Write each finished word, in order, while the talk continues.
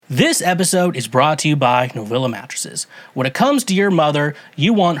This episode is brought to you by Novilla Mattresses. When it comes to your mother,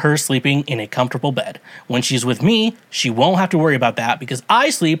 you want her sleeping in a comfortable bed. When she's with me, she won't have to worry about that because I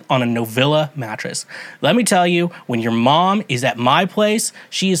sleep on a Novilla mattress. Let me tell you, when your mom is at my place,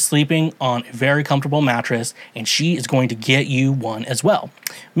 she is sleeping on a very comfortable mattress and she is going to get you one as well.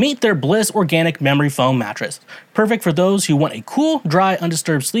 Meet their Bliss Organic Memory Foam Mattress. Perfect for those who want a cool, dry,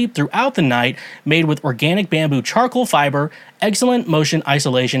 undisturbed sleep throughout the night, made with organic bamboo charcoal fiber, excellent motion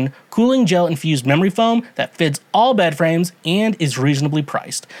isolation, cooling gel-infused memory foam that fits all bed frames and is reasonably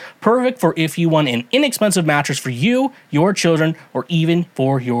priced. Perfect for if you want an inexpensive mattress for you, your children, or even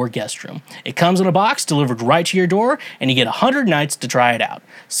for your guest room. It comes in a box delivered right to your door, and you get 100 nights to try it out.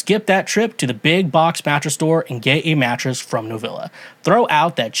 Skip that trip to the big box mattress store and get a mattress from Novilla. Throw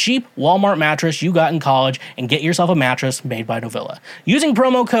out that cheap Walmart mattress you got in college and get yourself a mattress made by Novilla. Using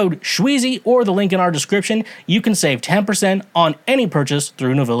promo code SHWEEZY or the link in our description, you can save 10% on any purchase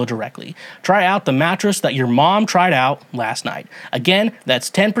through Novilla directly. Try out the mattress that your mom tried out last night. Again,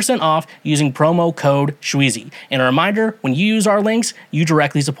 that's 10% off using promo code SHWEEZY. And a reminder, when you use our links, you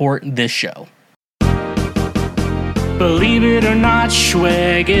directly support this show. Believe it or not,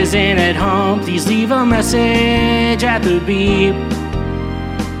 Schweg isn't at home. Please leave a message at the beep.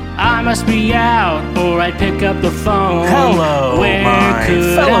 I must be out, or I'd pick up the phone. Hello, my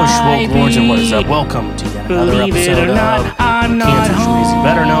fellow Schwoke Lords, and what is up? Welcome to yet another episode of Kansas Schweezy,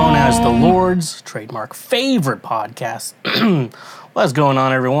 better known as the Lord's trademark favorite podcast. What's going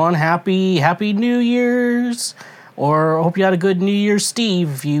on, everyone? Happy New Year's, or hope you had a good New Year's,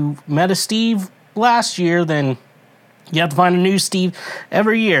 Steve. If you met a Steve last year, then you have to find a new Steve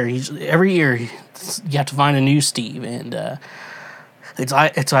every year. Every year, you have to find a new Steve, and It's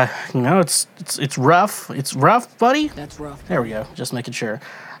rough. It's rough, buddy. That's rough. There we go. Just making sure.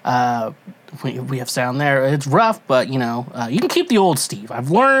 We have sound there. It's rough, but you can keep the old Steve.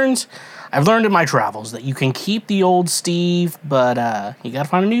 I've learned in my travels that you can keep the old Steve, but you got to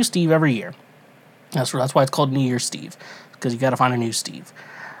find a new Steve every year. That's why it's called New Year's Steve, because you got to find a new Steve.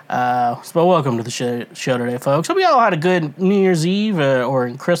 So welcome to the show today, folks. Hope you all had a good New Year's Eve or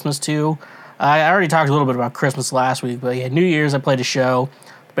Christmas too. I already talked a little bit about Christmas last week, but yeah, New Year's I played a show,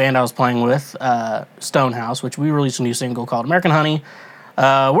 the band I was playing with, Stonehouse, which we released a new single called American Honey.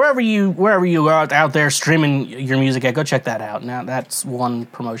 Wherever you are out there streaming your music at, go check that out. Now that's one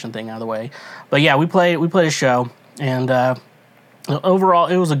promotion thing out of the way. But yeah, we played a show, and overall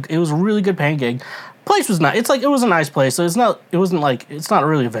it was a really good paying gig. Place was nice. It was a nice place. So it's not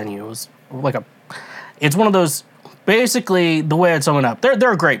really a venue. It was it's one of those. Basically, the way I'd sum it up,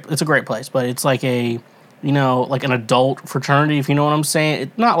 they're great. It's a great place, but it's like like an adult fraternity, if you know what I'm saying.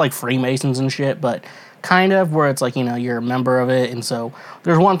 It's not like Freemasons and shit, but kind of where it's like, you're a member of it. And so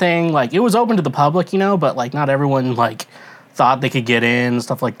there's one thing, like, it was open to the public, but like not everyone like thought they could get in and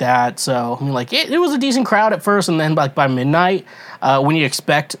stuff like that. So I mean, like it was a decent crowd at first, and then like by midnight, when you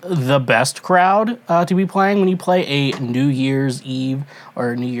expect the best crowd to be playing, when you play a New Year's Eve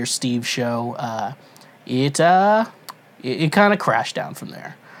or New Year's Steve show, it kind of crashed down from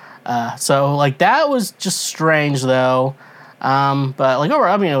there. So like that was just strange though. But like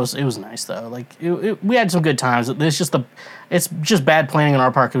overall, I mean, it was nice though. Like we had some good times. It's just bad planning on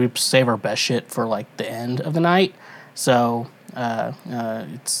our part because we save our best shit for like the end of the night. So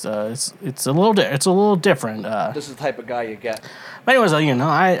it's a little different. This is the type of guy you get. But anyways, I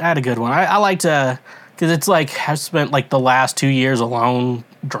had a good one. I like to, because it's like I've spent like the last 2 years alone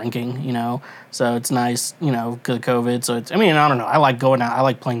drinking, so it's nice, because of COVID. So I don't know. I like going out. I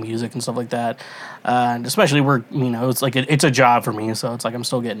like playing music and stuff like that. And especially it's like it's a job for me. So it's like I'm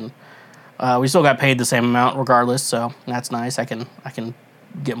still getting, we still got paid the same amount regardless. So that's nice. I can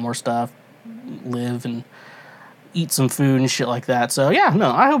get more stuff, live and eat some food and shit like that. So yeah,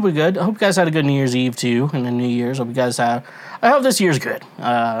 no, I hope we're good. I hope you guys had a good New Year's Eve too, and then New Year's. I hope this year's good.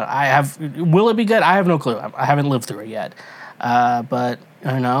 Will it be good? I have no clue. I haven't lived through it yet. But I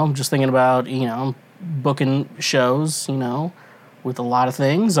don't know. I'm just thinking about, booking shows, with a lot of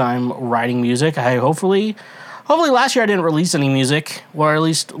things. I'm writing music. Hopefully last year I didn't release any music, or at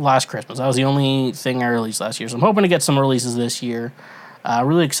least last Christmas. That was the only thing I released last year. So I'm hoping to get some releases this year.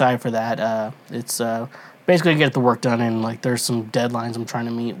 Really excited for that. It's basically get the work done, and like there's some deadlines I'm trying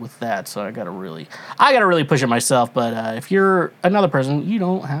to meet with that. So I gotta really push it myself. But if you're another person, you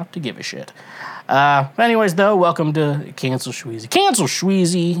don't have to give a shit. But anyways, though, welcome to Cancel Schweezy. Cancel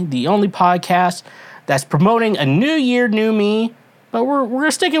Schweezy, the only podcast that's promoting a new year, new me, but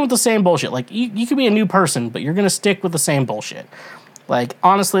we're sticking with the same bullshit. Like, you could be a new person, but you're going to stick with the same bullshit. Like,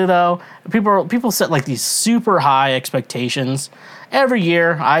 honestly, though, people set, like, these super high expectations. Every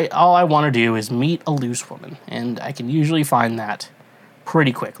year, all I want to do is meet a loose woman, and I can usually find that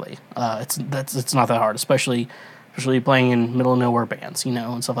pretty quickly. It's not that hard, especially playing in middle of nowhere bands,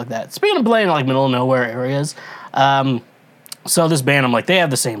 and stuff like that. Speaking of playing in like middle of nowhere areas, so this band, I'm like, they have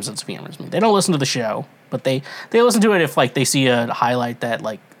the same sense of humor as me. They don't listen to the show, but they listen to it if like they see a highlight that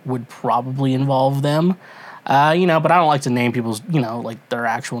like would probably involve them. But I don't like to name people's, like their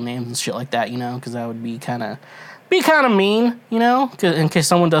actual names and shit like that, because that would be kind of mean, 'cause in case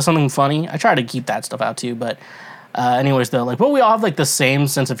someone does something funny. I try to keep that stuff out too, but anyways, though, like, well, we all have like the same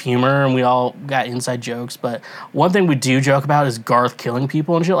sense of humor and we all got inside jokes. But one thing we do joke about is Garth killing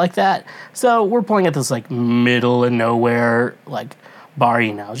people and shit like that. So we're playing at this like middle of nowhere like bar,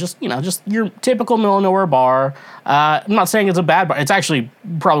 just your typical middle of nowhere bar. I'm not saying it's a bad bar. It's actually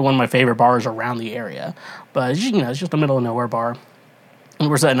probably one of my favorite bars around the area. But it's just a middle of nowhere bar, and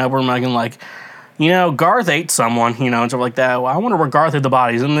we're setting up. We're making like, Garth ate someone, and stuff like that. Well, I wonder where Garth hid the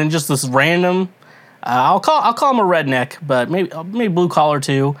bodies, and then just this random. I'll call him a redneck, but maybe blue collar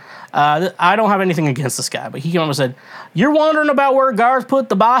too. I don't have anything against this guy, but he came up and said, "You're wondering about where Garth put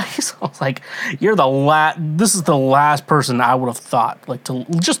the bodies?" I was like, This is the last person I would have thought, like, to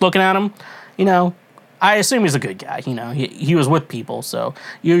just looking at him, I assume he's a good guy. He was with people, so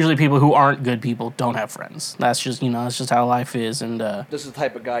usually people who aren't good people don't have friends. That's just that's just how life is. And this is the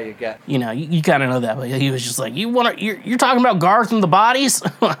type of guy you get. You kind of know that. But he was just like, you're talking about Garth and the bodies.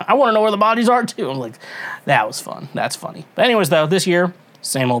 I want to know where the bodies are too. I'm like, that was fun. That's funny. But anyways, though, this year,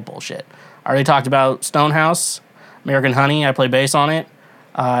 same old bullshit. I already talked about Stonehouse, American Honey. I play bass on it.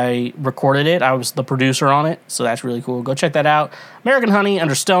 I recorded it. I was the producer on it, so that's really cool. Go check that out. American Honey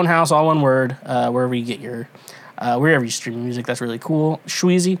under Stonehouse, all one word, wherever you get wherever you stream music. That's really cool.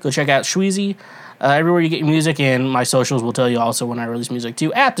 Shweezy, go check out Shweezy. Everywhere you get your music, and my socials will tell you also when I release music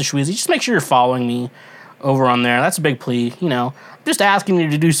too, at the Shweezy. Just make sure you're following me over on there. That's a big plea, Just asking you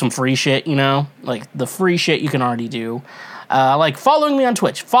to do some free shit, like the free shit you can already do. Like following me on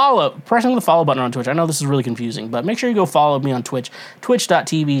Twitch. Pressing the follow button on Twitch. I know this is really confusing, but make sure you go follow me on Twitch.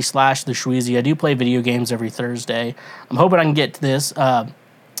 Twitch.tv/theshweezy. I do play video games every Thursday. I'm hoping I can get to this.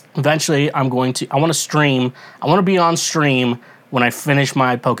 Eventually, I want to stream. I want to be on stream when I finish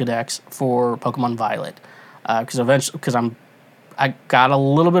my Pokedex for Pokemon Violet. Because I got a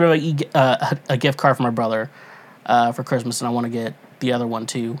little bit of a gift card from my brother for Christmas, and I want to get the other one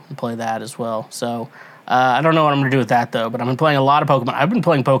too and play that as well. So I don't know what I'm going to do with that, though, but I've been playing a lot of Pokemon. I've been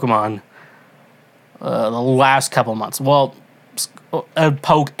playing Pokemon the last couple of months. Well, a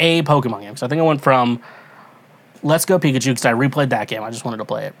Pokemon game. So I think I went from Let's Go Pikachu, because I replayed that game. I just wanted to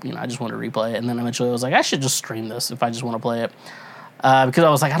play it. I just wanted to replay it. And then eventually I was like, I should just stream this if I just want to play it. Because I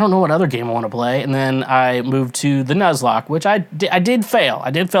was like, I don't know what other game I want to play. And then I moved to the Nuzlocke, which I did fail.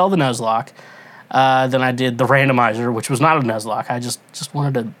 I did fail the Nuzlocke. Then I did the randomizer, which was not a Nuzlocke. I just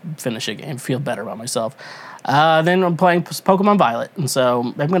wanted to finish a game, feel better about myself. Then I'm playing Pokemon Violet, and so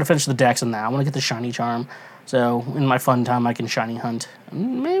I'm going to finish the dex in that. I want to get the Shiny Charm, so in my fun time I can Shiny Hunt.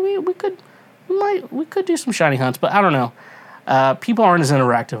 Maybe we could do some Shiny Hunts, but I don't know. People aren't as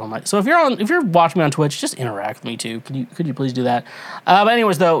interactive on my. So if you're watching me on Twitch, just interact with me too. Could you please do that? But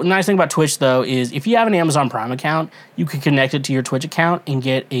anyways, though, nice thing about Twitch though is if you have an Amazon Prime account, you can connect it to your Twitch account and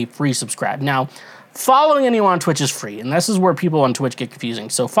get a free subscribe. Now, following anyone on Twitch is free, and this is where people on Twitch get confusing.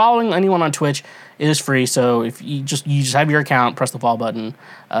 So following anyone on Twitch is free. So if you just have your account, press the follow button,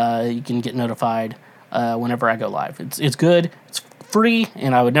 you can get notified whenever I go live. It's good. It's free,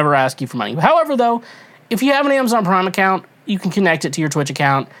 and I would never ask you for money. However, though, if you have an Amazon Prime account, you can connect it to your Twitch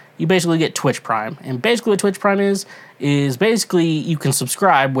account. You basically get Twitch Prime. And basically what Twitch Prime is basically you can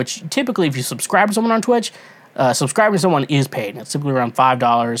subscribe, which typically if you subscribe to someone on Twitch, subscribing to someone is paid. It's typically around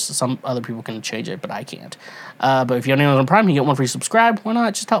 $5. Some other people can change it, but I can't. But if you have an Amazon Prime, you get one free subscribe. Why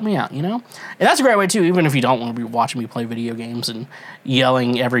not? Just help me out, And that's a great way, too, even if you don't want to be watching me play video games and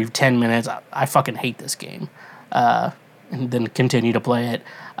yelling every 10 minutes. I fucking hate this game. And then continue to play it.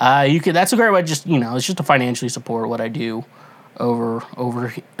 That's a great way. Just it's just to financially support what I do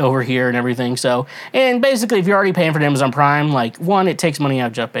over here and everything. So, and basically, if you're already paying for Amazon Prime, like one, it takes money out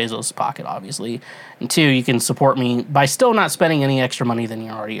of Jeff Bezos' pocket, obviously, and two, you can support me by still not spending any extra money than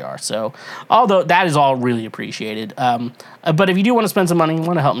you already are. So, although that is all really appreciated. But if you do want to spend some money,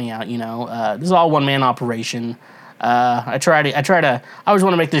 want to help me out, this is all one man operation. I always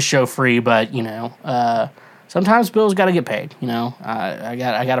want to make this show free, but sometimes bills got to get paid, I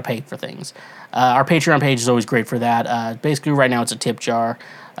got to pay for things. Our Patreon page is always great for that. Basically, right now it's a tip jar.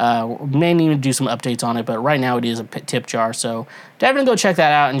 May need to do some updates on it, but right now it is a tip jar. So definitely go check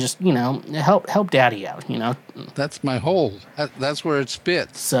that out and just, help Daddy out, That's my hole. That's where it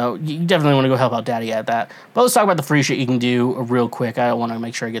spits. So you definitely want to go help out Daddy at that. But let's talk about the free shit you can do real quick. I want to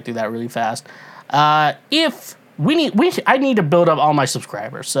make sure I get through that really fast. If I need to build up all my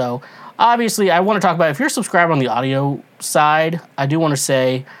subscribers. So obviously, I want to talk about if you're a subscriber on the audio side. I do want to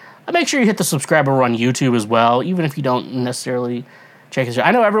say, make sure you hit the subscriber on YouTube as well, even if you don't necessarily check it out.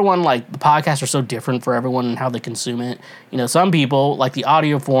 I know everyone, like, the podcasts are so different for everyone and how they consume it. You know, some people like the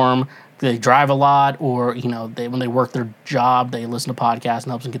audio form. They drive a lot, or, you know, when they work their job, they listen to podcasts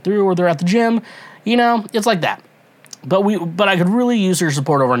and helps them get through, or they're at the gym. You know, it's like that. But I could really use your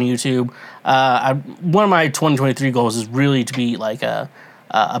support over on YouTube. One of my 2023 goals is really to be like a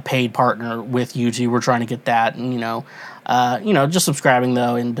paid partner with YouTube. We're trying to get that, and just subscribing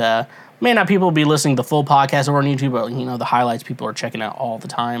though, and may not people be listening to the full podcast over on YouTube, but you know the highlights people are checking out all the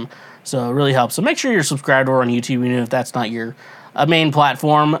time, so it really helps. So make sure you're subscribed over on YouTube, even if that's not your main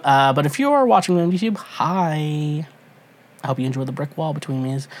platform. But if you are watching me on YouTube, hi. I hope you enjoy the brick wall between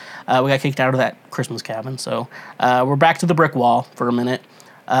me. We got kicked out of that Christmas cabin, so we're back to the brick wall for a minute.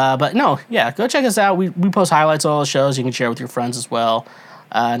 But no, yeah, go check us out. We post highlights of all the shows. You can share with your friends as well,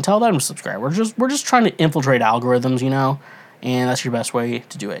 and tell them to subscribe. We're just trying to infiltrate algorithms, and that's your best way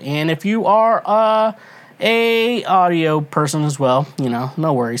to do it. And if you are a audio person as well,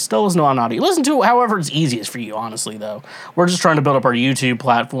 no worries. Still listen to on audio. Listen to it however it's easiest for you, honestly, though. We're just trying to build up our YouTube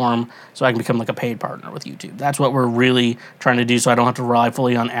platform so I can become like a paid partner with YouTube. That's what we're really trying to do, so I don't have to rely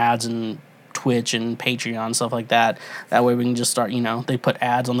fully on ads and Twitch and Patreon and stuff like that. That way we can just start, they put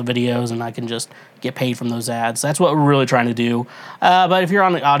ads on the videos and I can just get paid from those ads. That's what we're really trying to do. But if you're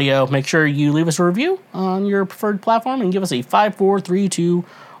on the audio, make sure you leave us a review on your preferred platform and give us a 5, 4, 3, 2,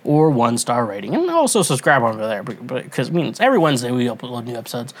 or 1-star rating, and also subscribe over there, because it means every Wednesday we upload new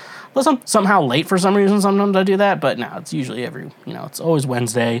episodes. But somehow late for some reason. Sometimes I do that, but no, it's usually it's always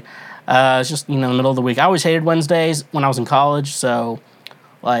Wednesday. It's just the middle of the week. I always hated Wednesdays when I was in college, so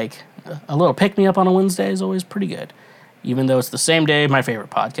like a little pick me up on a Wednesday is always pretty good. Even though it's the same day my favorite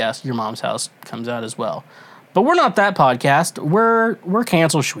podcast, Your Mom's House, comes out as well. But we're not that podcast. We're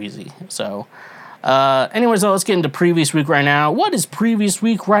Cancel Shweezy. So. Anyways, though, let's get into previous week right now. What is previous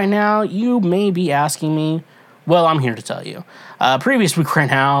week right now? You may be asking me. Well, I'm here to tell you. Previous week right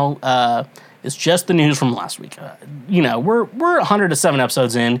now is just the news from last week. We're 107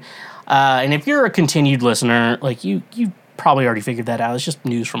 episodes in, and if you're a continued listener, like you probably already figured that out. It's just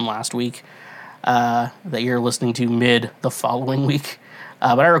news from last week that you're listening to mid the following week.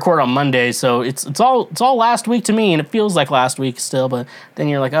 But I record on Monday, so it's all last week to me, and it feels like last week still. But then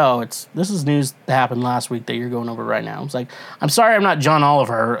you're like, oh, this is news that happened last week that you're going over right now. It's like, I'm sorry, I'm not John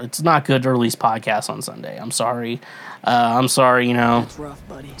Oliver. It's not good to release podcasts on Sunday. I'm sorry. That's rough,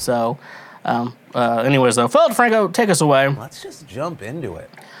 buddy. So, anyways, though, Philip DeFranco, take us away. Let's just jump into it.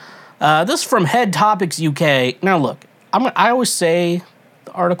 This is from Head Topics UK. Now, look, I always say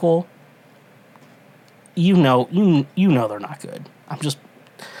the article. You know they're not good.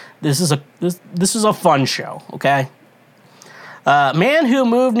 This is a fun show, okay? Man who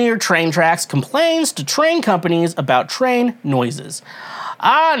moved near train tracks complains to train companies about train noises.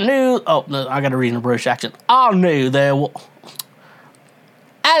 I got to read in a British accent.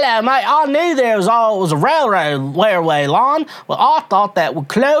 Hello, mate. I knew there was a railway line. Well, I thought that would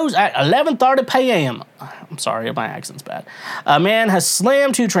close at 11:30 p.m. I'm sorry, my accent's bad. A man has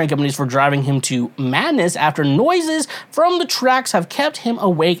slammed 2 train companies for driving him to madness after noises from the tracks have kept him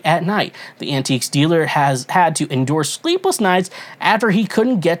awake at night. The antiques dealer has had to endure sleepless nights after he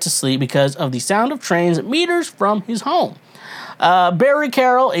couldn't get to sleep because of the sound of trains meters from his home. Barry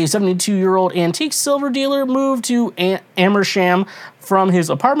Carroll, a 72-year-old antique silver dealer, moved to Amersham from his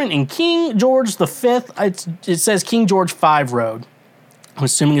apartment in King George V. It says King George V Road. I'm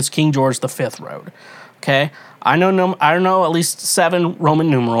assuming it's King George V Road. Okay, I know at least 7 Roman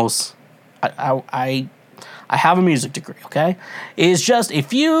numerals. I have a music degree. Okay, it is just a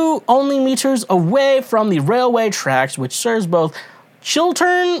few only meters away from the railway tracks, which serves both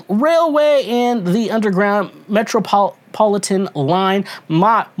Chiltern Railway and the Underground Metropolitan Line.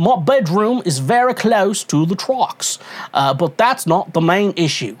 My bedroom is very close to the tracks, but that's not the main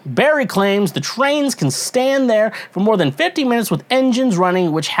issue. Barry claims the trains can stand there for more than 50 minutes with engines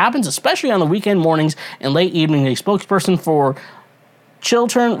running, which happens especially on the weekend mornings and late evening. A spokesperson for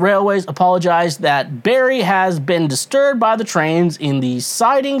Chiltern Railways apologized that Barry has been disturbed by the trains in the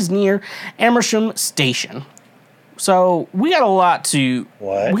sidings near Amersham Station. So we got a lot to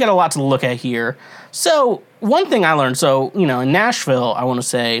look at here. So one thing I learned, in Nashville, I want to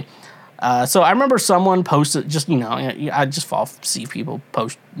say, so I remember someone posted, I just see people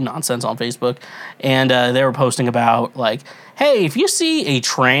post nonsense on Facebook, and they were posting about like, hey, if you see a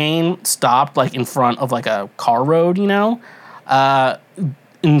train stopped like in front of like a car road, in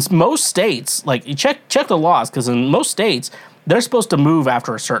most states, like you check the laws, because in most states they're supposed to move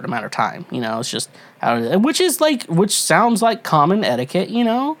after a certain amount of time. You know, it's just which sounds like common etiquette. You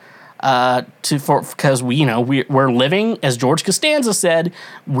know, because we're living, as George Costanza said,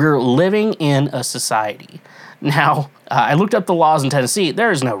 we're living in a society. Now, I looked up the laws in Tennessee.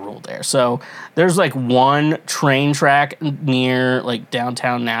 There is no rule there. So there's like one train track near like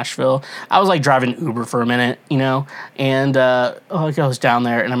downtown Nashville. I was like driving Uber for a minute, you know, and I was down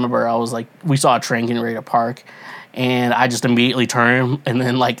there, and I remember I was like, we saw a train getting ready to park, and I just immediately turned, and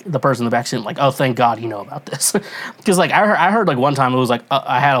then like the person in the back seat, like, oh, thank God you know about this, because like I heard like one time it was like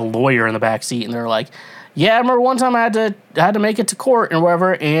I had a lawyer in the back seat, and they're like, yeah, I remember one time I had to make it to court and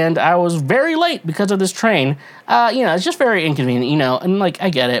whatever, and I was very late because of this train. It's just very inconvenient, you know, and like I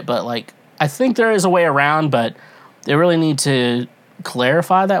get it, but like I think there is a way around, but they really need to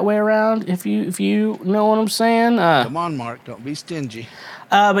clarify that way around. If you know what I'm saying. Come on, Mark, don't be stingy.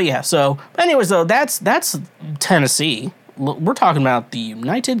 But yeah, so anyways, though, that's Tennessee. We're talking about the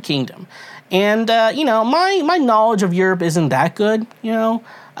United Kingdom, and my knowledge of Europe isn't that good, you know.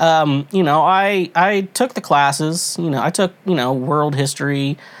 I took the classes, I took, world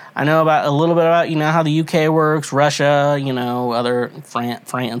history. I know about a little bit about, how the UK works, Russia, other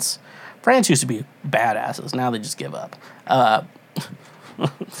France. France used to be badasses. Now they just give up.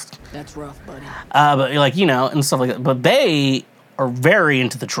 That's rough, buddy. But and stuff like that. But they are very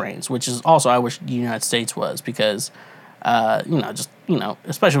into the trains, which is also, I wish the United States was, because,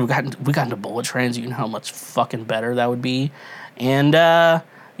 especially if we got into bullet trains, you know how much fucking better that would be. And,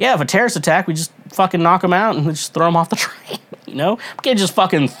 if a terrorist attack, we just fucking knock them out and just throw them off the train, We can't just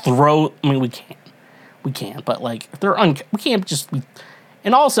fucking throw... I mean, we can, but, like, if they're... we can't just...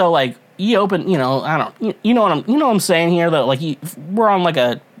 And also, like, you open, I don't... You know what I'm saying here, though? Like, we're on, like,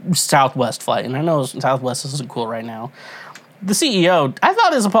 a Southwest flight, and I know Southwest isn't cool right now. The CEO, I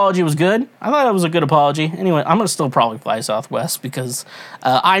thought his apology was good. I thought it was a good apology. Anyway, I'm going to still probably fly Southwest because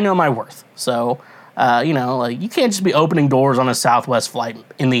I know my worth. So... you can't just be opening doors on a Southwest flight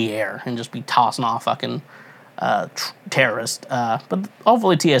in the air and just be tossing off fucking terrorists. But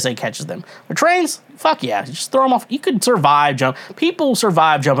hopefully TSA catches them. The trains, fuck yeah, just throw them off. You could people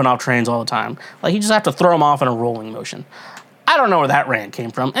survive jumping off trains all the time. Like, you just have to throw them off in a rolling motion. I don't know where that rant came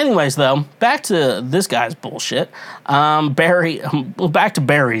from. Anyways, though, back to this guy's bullshit. Back to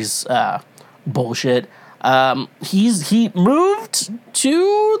Barry's bullshit. He moved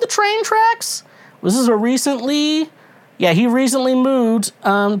to the train tracks. Was this recently? Yeah, he recently moved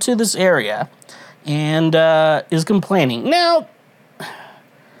to this area and is complaining. Now,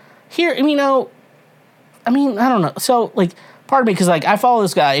 here, I don't know. So, like, pardon me, because, like, I follow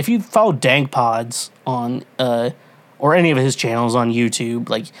this guy. If you follow Dank Pods on, or any of his channels on YouTube,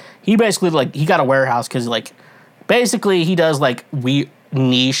 like, he basically, like, he got a warehouse because, like, basically he does, like,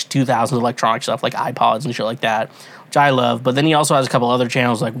 niche 2000s electronic stuff, like iPods and shit like that, which I love. But then he also has a couple other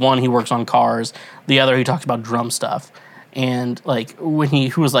channels. Like, one, he works on cars. The other, he talks about drum stuff. And, like, when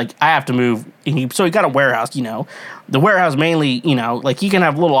he was like, I have to move. So he got a warehouse, The warehouse mainly, like, you can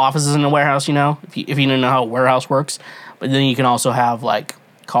have little offices in the warehouse, if you didn't know how a warehouse works. But then you can also have, like,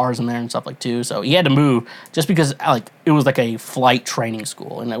 cars in there and stuff like too. So he had to move just because, like, it was like a flight training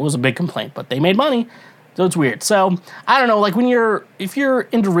school. And it was a big complaint. But they made money. So it's weird. So, I don't know, like, if you're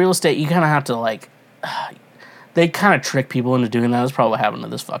into real estate, you kind of have to, like, they kind of trick people into doing that. That's probably what happened to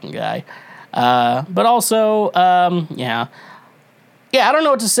this fucking guy. But also, yeah, I don't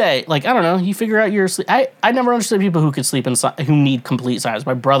know what to say. Like, I don't know, you figure out your sleep. I never understood people who could sleep who need complete silence.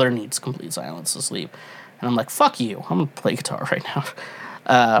 My brother needs complete silence to sleep. And I'm like, fuck you. I'm going to play guitar right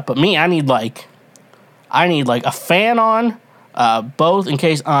now. But me, I need like a fan on, both in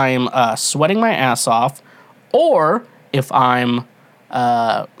case I'm sweating my ass off, or if I'm,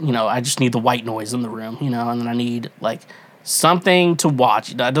 I just need the white noise in the room, and then I need, like, something to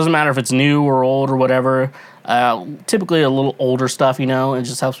watch. It doesn't matter if it's new or old or whatever. Typically a little older stuff, it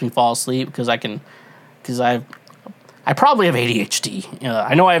just helps me fall asleep because I probably have ADHD.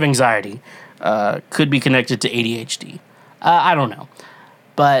 I know I have anxiety. Could be connected to ADHD. I don't know.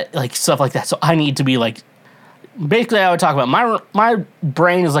 But, like, stuff like that. So I need to be, like, basically, I would talk about my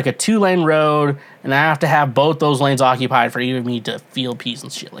brain is like a 2-lane road, and I have to have both those lanes occupied for even me to feel peace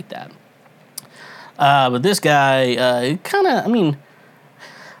and shit like that. But this guy, kind of,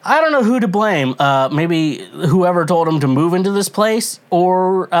 I don't know who to blame. Maybe whoever told him to move into this place,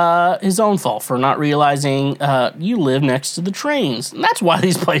 or his own fault for not realizing you live next to the trains. And that's why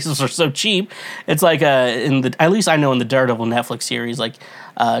these places are so cheap. It's like at least I know in the Daredevil Netflix series, like,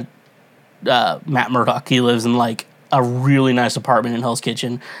 Matt Murdock, he lives in, like, a really nice apartment in Hell's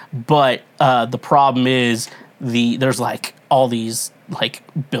Kitchen, but the problem is there's, like, all these, like,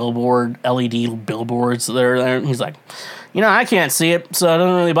 LED billboards that are there, and he's like, I can't see it, so it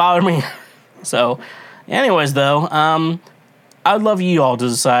doesn't really bother me. So, anyways, though, I'd love you all to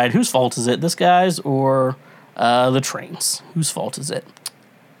decide whose fault is it, this guy's or the train's? Whose fault is it?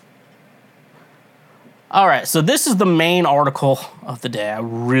 All right, so this is the main article of the day. I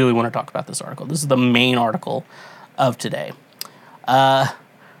really want to talk about this article. This is the main article of today.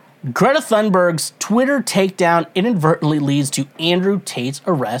 Greta Thunberg's Twitter takedown inadvertently leads to Andrew Tate's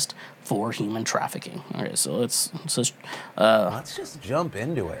arrest for human trafficking. All right, so let's just jump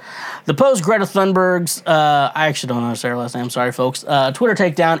into it. The Post Greta Thunberg's, I actually don't know her last name, sorry folks, Twitter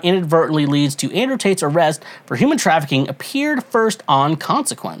takedown inadvertently leads to Andrew Tate's arrest for human trafficking appeared first on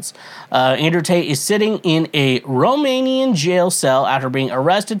Consequence. Andrew Tate is sitting in a Romanian jail cell after being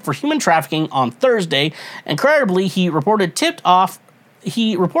arrested for human trafficking on Thursday. Incredibly, he reportedly tipped off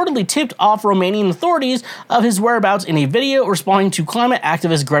Romanian authorities of his whereabouts in a video responding to climate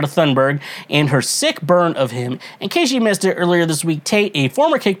activist Greta Thunberg and her sick burn of him. In case you missed it, earlier this week, Tate, a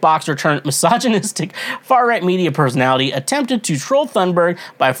former kickboxer turned misogynistic far-right media personality, attempted to troll Thunberg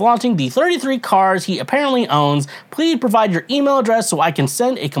by flaunting the 33 cars he apparently owns. Please provide your email address so I can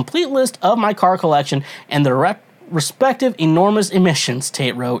send a complete list of my car collection and the respective enormous emissions,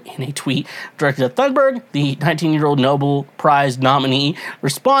 Tate wrote in a tweet directed at Thunberg. The 19-year-old Nobel Prize nominee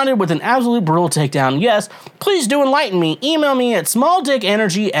responded with an absolute brutal takedown. Yes, please do enlighten me. Email me at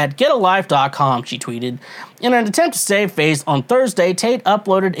smalldickenergy@getalife.com, she tweeted. In an attempt to save face on Thursday, Tate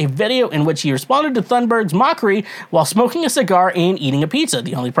uploaded a video in which he responded to Thunberg's mockery while smoking a cigar and eating a pizza.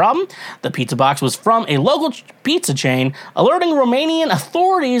 The only problem? The pizza box was from a local pizza chain, alerting Romanian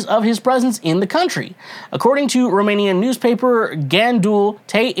authorities of his presence in the country. According to Romanian newspaper Gandul,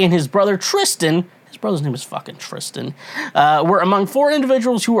 Tate and his brother Tristan, his brother's name is fucking Tristan, were among 4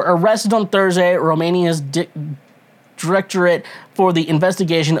 individuals who were arrested on Thursday. Romania's Directorate for the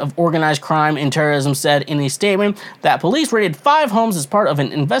Investigation of Organized Crime and Terrorism said in a statement that police raided 5 homes as part of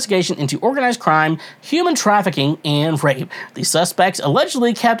an investigation into organized crime, human trafficking, and rape. The suspects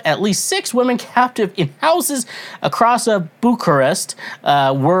allegedly kept at least 6 women captive in houses across Bucharest,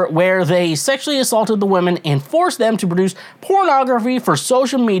 where they sexually assaulted the women and forced them to produce pornography for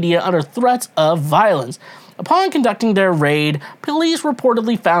social media under threats of violence. Upon conducting their raid, police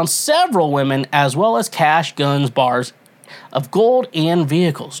reportedly found several women as well as cash, guns, bars of gold, and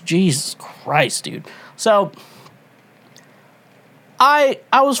vehicles. Jesus Christ, dude. So, I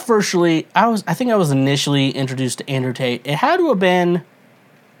think I was initially introduced to Andrew Tate. It had to have been,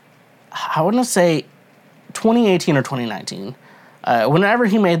 I want to say, 2018 or 2019. Whenever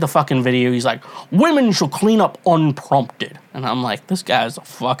he made the fucking video, he's like, women should clean up unprompted. And I'm like, this guy's a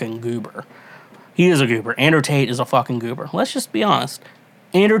fucking goober. He is a goober. Andrew Tate is a fucking goober. Let's just be honest.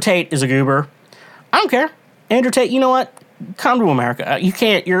 Andrew Tate is a goober. I don't care. Andrew Tate, you know what? Come to America. You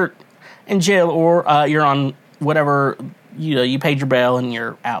can't. You're in jail or you're on whatever. You paid your bail and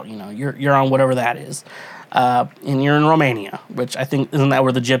you're out. You're on whatever that is. And you're in Romania, which I think isn't that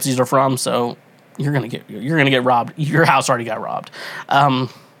where the gypsies are from? So you're gonna get robbed. Your house already got robbed. I'm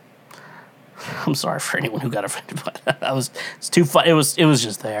sorry for anyone who got offended by that. It's too fun. It was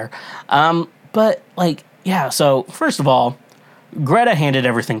just there. But, so, first of all, Greta handled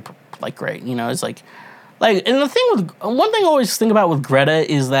everything, great. It's and the thing one thing I always think about with Greta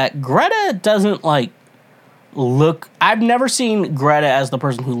is that Greta doesn't, look, I've never seen Greta as the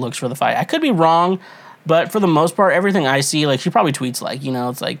person who looks for the fight. I could be wrong, but for the most part, everything I see, she probably tweets,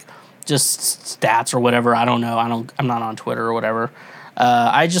 it's just stats or whatever. I don't know. I'm not on Twitter or whatever.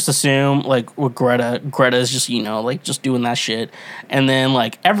 I just assume, with Greta is just, just doing that shit. And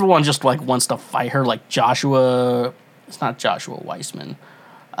then, everyone just, wants to fight her, Joshua... It's not Joshua Weissman.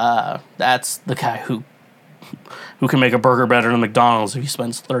 That's the guy who can make a burger better than McDonald's if he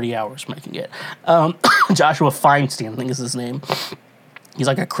spends 30 hours making it. Joshua Feinstein, I think is his name. He's,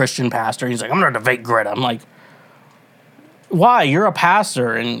 a Christian pastor. He's like, I'm going to debate Greta. I'm like, why? You're a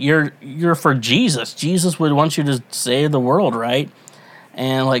pastor, and you're for Jesus. Jesus would want you to save the world, right?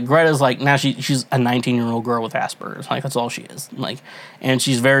 And Greta's now she's a 19-year-old girl with Asperger's. That's all she is. And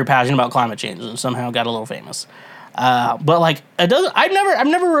she's very passionate about climate change and somehow got a little famous. But it doesn't. I've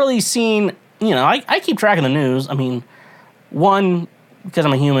never really seen. I keep track of the news. I mean, 1, because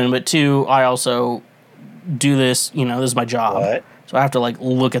I'm a human, but 2, I also do this. This is my job. What? So I have to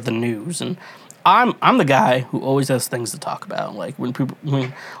look at the news, and I'm the guy who always has things to talk about.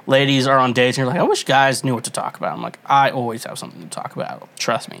 When ladies are on dates and you're like, I wish guys knew what to talk about. I'm like, I always have something to talk about.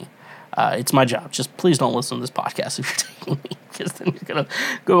 Trust me. It's my job. Just please don't listen to this podcast if you're taking me, because then you're going to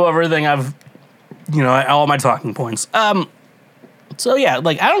go over everything I've, all my talking points. So yeah,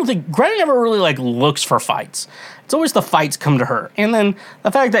 I don't think Greta never really looks for fights. It's always the fights come to her. And then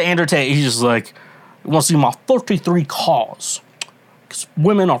the fact that Andrew Tate, he's just You want to see my 33 cause? Because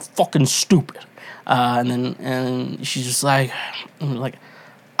women are fucking stupid. And she's just like,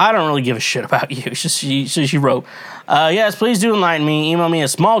 I don't really give a shit about you. She wrote, yes, please do enlighten me. Email me at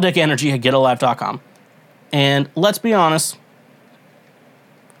smalldickenergy@getalife.com. And let's be honest,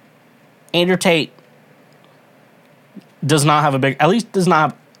 Andrew Tate does not have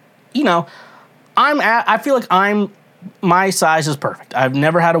I feel like my size is perfect. I've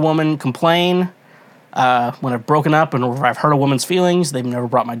never had a woman complain when I've broken up and I've hurt a woman's feelings. They've never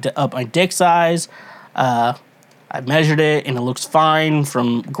brought up my dick size. I've measured it and it looks fine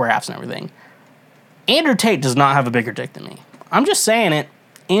from graphs and everything. Andrew Tate does not have a bigger dick than me. I'm just saying it.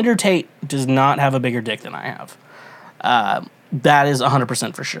 Andrew Tate does not have a bigger dick than I have. That is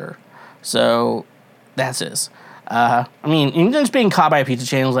 100% for sure. So that's his. Even just being caught by a pizza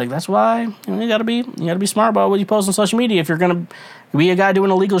chain was like, that's why you gotta be smart about what you post on social media if you're gonna be a guy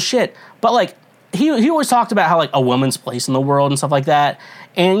doing illegal shit. But like he always talked about how like a woman's place in the world and stuff like that.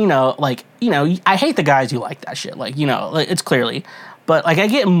 And I hate the guys who like that shit. It's clearly. But like I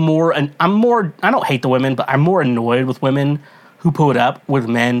don't hate the women, but I'm more annoyed with women who put up with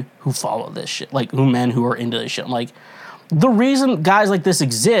men who follow this shit. Like men who are into this shit. I'm like, the reason guys like this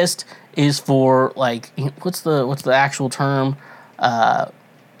exist is for like what's the actual term?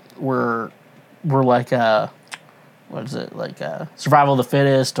 We're like survival of the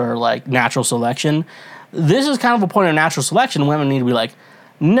fittest or like natural selection. This is kind of a point of natural selection. Women need to be like,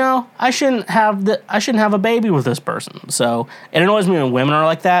 no, I shouldn't have a baby with this person. So it annoys me when women are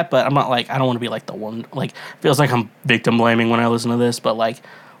like that, but I'm not like, I don't want to be like the one, like, feels like I'm victim blaming when I listen to this, but like,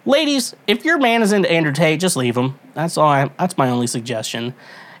 ladies, if your man is into Andrew Tate, just leave him. That's my only suggestion.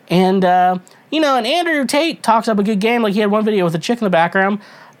 And, and Andrew Tate talks up a good game. Like, he had one video with a chick in the background.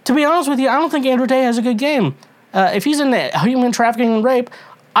 To be honest with you, I don't think Andrew Tate has a good game. If he's into human trafficking and rape,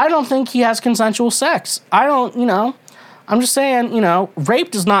 I don't think he has consensual sex. I'm just saying,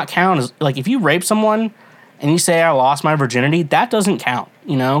 rape does not count as, like, if you rape someone and you say, I lost my virginity, that doesn't count,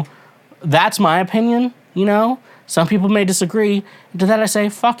 That's my opinion, Some people may disagree. To that I say,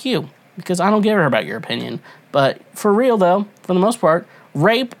 fuck you, because I don't give a about your opinion. But for real, though, for the most part,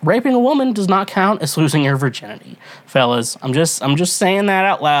 raping a woman does not count as losing your virginity. Fellas, I'm just saying that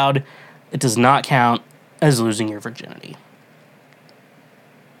out loud. It does not count as losing your virginity.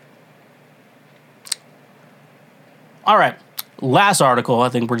 All right, last article. I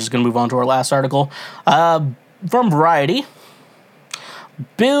think we're just going to move on to our last article. From Variety.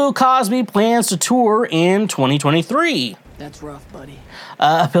 Bill Cosby plans to tour in 2023. That's rough, buddy.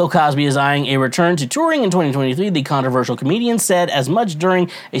 Bill Cosby is eyeing a return to touring in 2023, the controversial comedian said as much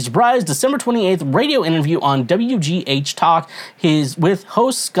during a surprise December 28th radio interview on WGH Talk. With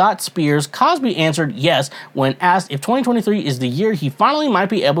host Scott Spears, Cosby answered yes when asked if 2023 is the year he finally might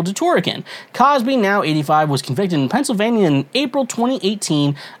be able to tour again. Cosby, now 85, was convicted in Pennsylvania in April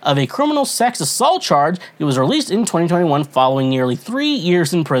 2018 of a criminal sex assault charge. He was released in 2021 following nearly 3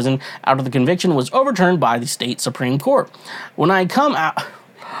 years in prison after the conviction was overturned by the state Supreme Court. When I come out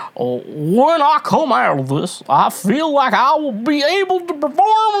of this, I feel like I will be able to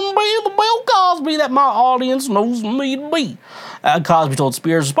perform and be the Bill Cosby that my audience knows me to be. Cosby told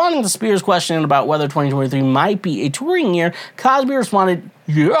Spears. Responding to Spears' question about whether 2023 might be a touring year, Cosby responded,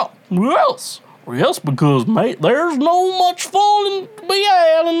 yes, because, mate, there's no much fun to be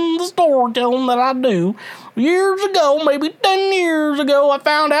had in the storytelling that I do. Years ago, maybe 10 years ago, I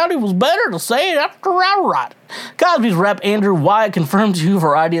found out it was better to say it after I write it. Cosby's rep Andrew Wyatt confirmed to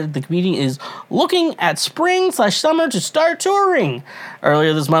Variety that the comedian is looking at spring/summer to start touring.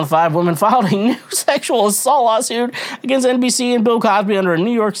 Earlier this month, 5 women filed a new sexual assault lawsuit against NBC and Bill Cosby under a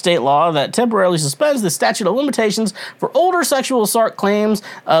New York state law that temporarily suspends the statute of limitations for older sexual assault claims.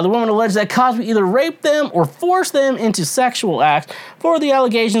 The women allege that Cosby either raped them or forced them into sexual acts. For the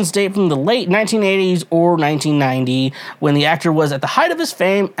allegations date from the late 1980s or 1990, when the actor was at the height of his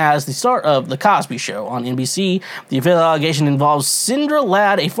fame as the star of The Cosby Show on NBC. The official allegation involves Sandra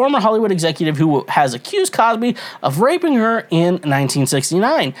Ladd, a former Hollywood executive who has accused Cosby of raping her in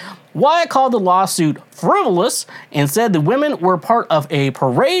 1969. Wyatt called the lawsuit frivolous and said the women were part of a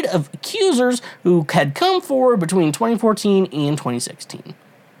parade of accusers who had come forward between 2014 and 2016.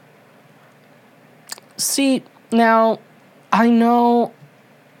 See, now, I know,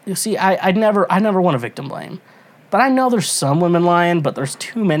 I never want to victim blame, but I know there's some women lying, but there's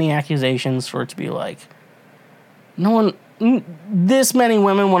too many accusations for it to be like, this many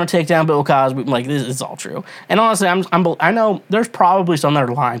women want to take down Bill Cosby. Like, this is all true. And honestly, I know there's probably some that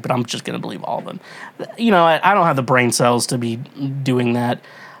are lying, but I'm just going to believe all of them. I don't have the brain cells to be doing that.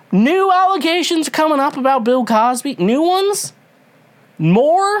 New allegations coming up about Bill Cosby. New ones?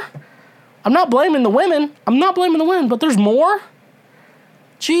 More? I'm not blaming the women. But there's more.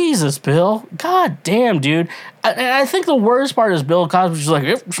 Jesus, Bill. God damn, dude. I think the worst part is Bill Cosby's just like,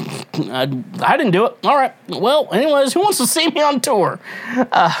 I didn't do it. All right. Well, anyways, who wants to see me on tour?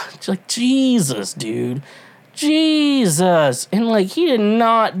 It's like, Jesus, dude. Jesus. And, like, he did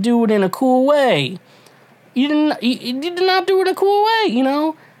not do it in a cool way. He did not do it in a cool way, you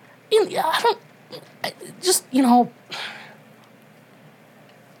know?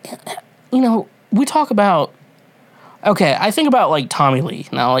 We talk about, okay, I think about, like, Tommy Lee.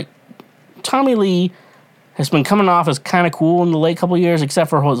 Now, like, Tommy Lee has been coming off as kind of cool in the late couple of years, except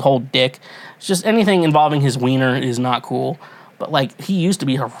for his whole dick. It's just anything involving his wiener is not cool. But, like, he used to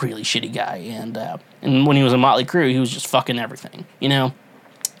be a really shitty guy, and when he was in Motley Crue, he was just fucking everything, you know?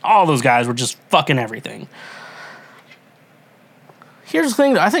 All those guys were just fucking everything. Here's the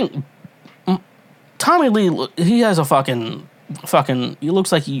thing, I think Tommy Lee, he has a fucking, he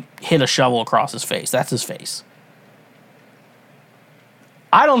looks like he hit a shovel across his face. That's his face.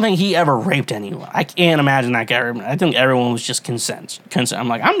 I don't think he ever raped anyone. I can't imagine that guy. I think everyone was just consent. I'm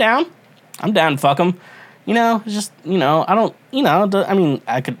like, I'm down to fuck him. You know, it's just, you know, I don't, you know, I mean,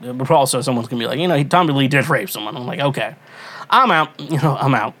 I could, but also someone's gonna be like, you know, Tommy Lee did rape someone. I'm like, okay, I'm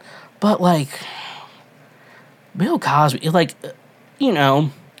out. But, like, Bill Cosby, like, you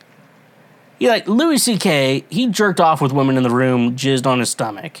know, Louis C.K., he jerked off with women in the room, jizzed on his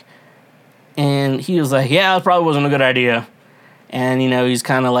stomach. And he was like, yeah, it probably wasn't a good idea. And, you know, he's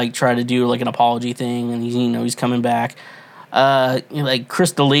kind of, like, tried to do, like, an apology thing, and, he's coming back. Like,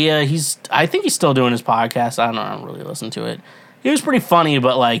 Chris D'Elia, I think he's still doing his podcast. I don't really listen to it. He was pretty funny,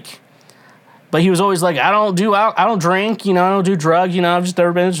 but he was always like, I don't drink, you know, I don't do drugs, you know, I've just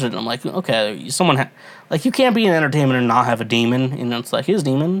never been interested. And I'm like, okay, you can't be in entertainment and not have a demon. And it's like, his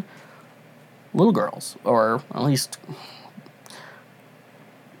demon, little girls, or at least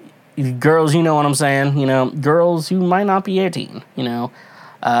girls, you know what I'm saying, you know, girls who might not be 18, you know,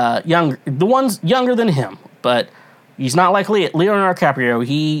 the ones younger than him, but he's not like Leonardo DiCaprio.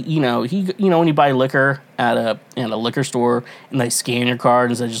 He when you buy liquor at a liquor store and they scan your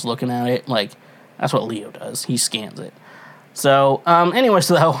card instead of just looking at it, like, that's what Leo does. He scans it. So, anyways,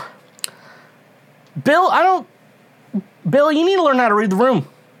 though, Bill, you need to learn how to read the room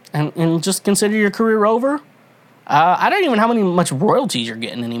and just consider your career over. I don't even know how much royalties you're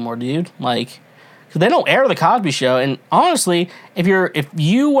getting anymore, dude. Like, because they don't air the Cosby Show. And honestly, if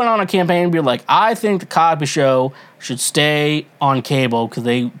you went on a campaign and be like, I think the Cosby Show should stay on cable because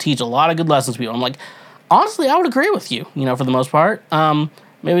they teach a lot of good lessons to people, I'm like, honestly, I would agree with you, you know, for the most part.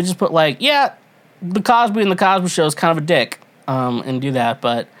 Maybe just put, like, yeah, the Cosby and the Cosby Show is kind of a dick, and do that.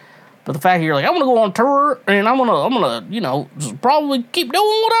 But the fact that you're like, I want to go on tour and I'm gonna, you know, just probably keep doing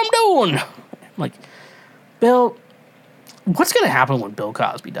what I'm doing. I'm like, Bill, what's gonna happen when Bill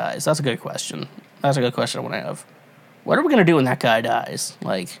Cosby dies? That's a good question. That's a good question I want to have. What are we gonna do when that guy dies?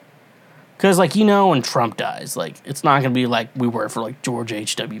 Like, because, like, you know, when Trump dies, like, it's not gonna be like we were for, like, George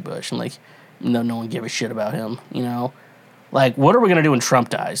H.W. Bush, and, like, no one gave a shit about him, you know? Like, what are we gonna do when Trump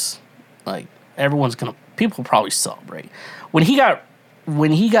dies? Like, people will probably celebrate. When Joe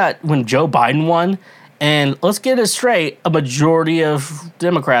Biden won, and let's get it straight, a majority of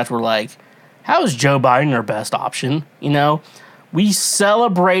Democrats were like, how is Joe Biden our best option? You know? We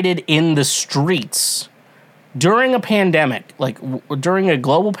celebrated in the streets during a pandemic, like during a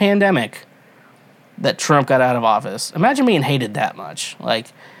global pandemic, that Trump got out of office. Imagine being hated that much. Like,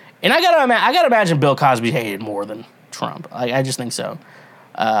 and I gotta imagine Bill Cosby hated more than Trump. I just think so.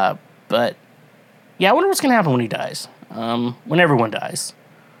 But yeah, I wonder what's gonna happen when he dies. When everyone dies.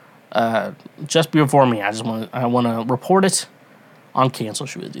 Just before me, I want to report it on Cancel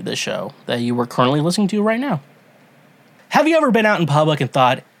Shwizzy, this show that you were currently listening to right now. Have you ever been out in public and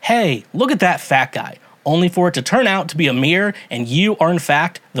thought, hey, look at that fat guy, only for it to turn out to be a mirror and you are in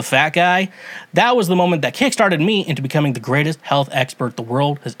fact the fat guy? That was the moment that kickstarted me into becoming the greatest health expert the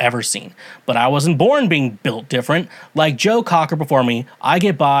world has ever seen. But I wasn't born being built different. Like Joe Cocker before me, I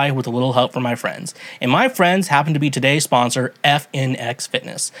get by with a little help from my friends. And my friends happen to be today's sponsor, FNX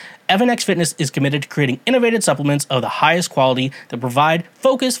Fitness. FNX Fitness is committed to creating innovative supplements of the highest quality that provide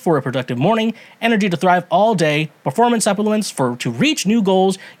focus for a productive morning, energy to thrive all day, performance supplements to reach new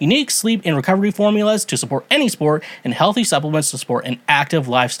goals, unique sleep and recovery formulas to support any sport, and healthy supplements to support an active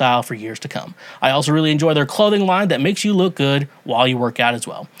lifestyle for years to come. I also really enjoy their clothing line that makes you look good while you work out as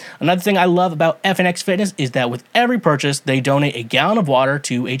well. Another thing I love about FNX Fitness is that with every purchase, they donate a gallon of water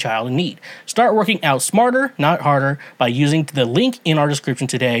to a child in need. Start working out smarter, not harder, by using the link in our description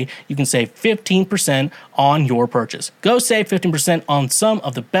today you can save 15% on your purchase. Go save 15% on some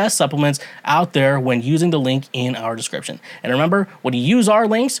of the best supplements out there when using the link in our description. And remember, when you use our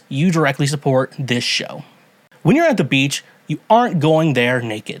links, you directly support this show. When you're at the beach, you aren't going there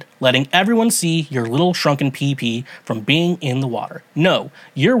naked, letting everyone see your little shrunken PP from being in the water. No,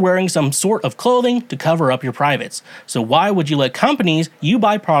 you're wearing some sort of clothing to cover up your privates. So why would you let companies you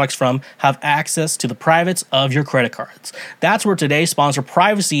buy products from have access to the privates of your credit cards? That's where today's sponsor,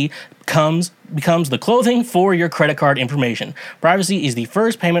 Privacy, becomes the clothing for your credit card information. Privacy is the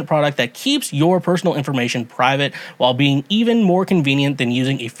first payment product that keeps your personal information private while being even more convenient than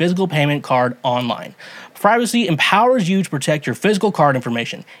using a physical payment card online. Privacy empowers you to protect your physical card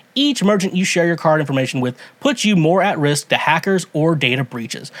information. Each merchant you share your card information with puts you more at risk to hackers or data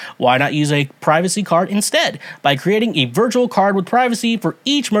breaches. Why not use a privacy card instead? By creating a virtual card with privacy for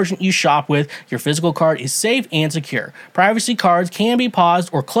each merchant you shop with, your physical card is safe and secure. Privacy cards can be paused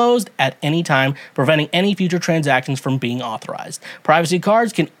or closed at any time, preventing any future transactions from being authorized. Privacy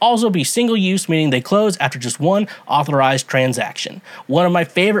cards can also be single-use, meaning they close after just one authorized transaction. One of my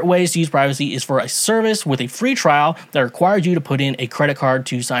favorite ways to use privacy is for a service with a free trial that requires you to put in a credit card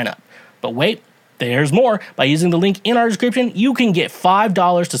to sign up. But wait, there's more. By using the link in our description, you can get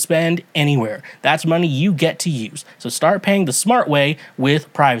 $5 to spend anywhere. That's money you get to use. So start paying the smart way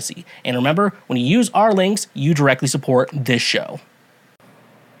with Privacy. And remember, when you use our links, you directly support this show.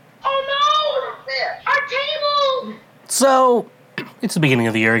 Oh no! Our table! So, it's the beginning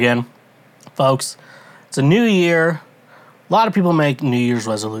of the year again, folks. It's a new year. A lot of people make New Year's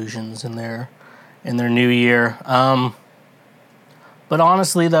resolutions in their new year. But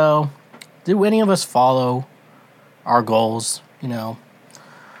honestly, though, do any of us follow our goals? You know,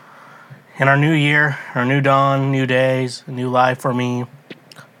 in our new year, our new dawn, new days, a new life for me.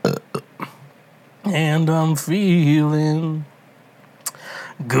 And I'm feeling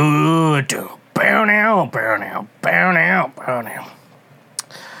good. Bow now, bow now, bow now, bow now.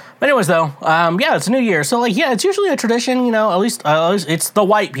 But anyways, though, yeah, it's a new year. So, like, yeah, it's usually a tradition, you know, at least it's the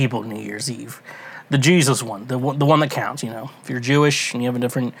white people New Year's Eve. The Jesus one, the one that counts, you know. If you're Jewish and you have a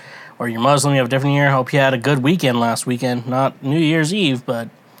different, or you're Muslim, you have a different year. Hope you had a good weekend last weekend. Not New Year's Eve, but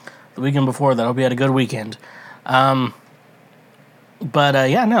the weekend before that. Hope you had a good weekend. Yeah,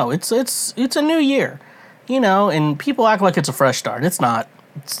 no, it's a new year, you know. And people act like it's a fresh start. It's not.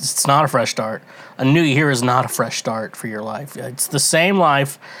 It's not a fresh start. A new year is not a fresh start for your life. It's the same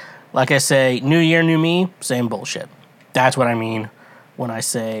life. Like I say, new year, new me, same bullshit. That's what I mean when I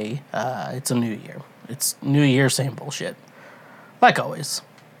say it's a new year. It's new year, same bullshit. Like always.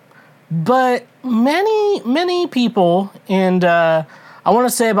 But many people, and I want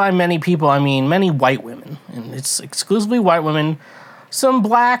to say by many people, I mean many white women. And it's exclusively white women. Some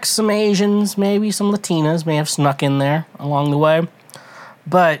blacks, some Asians, maybe some Latinas may have snuck in there along the way.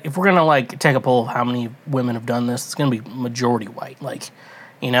 But if we're going to, like, take a poll of how many women have done this, it's going to be majority white. Like,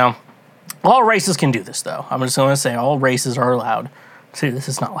 you know, all races can do this, though. I'm just going to say all races are allowed. See, this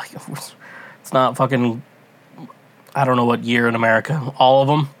is not like, it's not fucking, I don't know what year in America, all of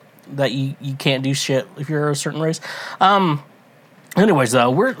them, that you can't do shit if you're a certain race. Anyways,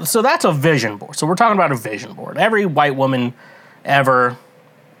 though, so that's a vision board. So we're talking about a vision board. Every white woman ever,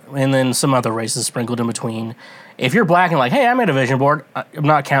 and then some other races sprinkled in between. If you're black and like, hey, I made a vision board, I'm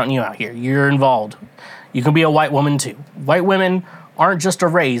not counting you out here. You're involved. You can be a white woman too. White women aren't just a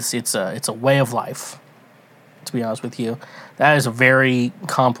race, it's a way of life. To be honest with you, that is a very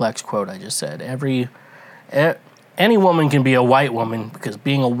complex quote I just said. Any woman can be a white woman because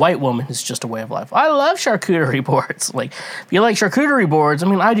being a white woman is just a way of life. I love charcuterie boards. Like, if you like charcuterie boards, I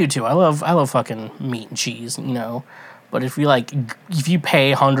mean, I do too. I love fucking meat and cheese, you know. But if you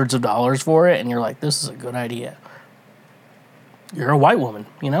pay hundreds of dollars for it and you're like, this is a good idea, you're a white woman,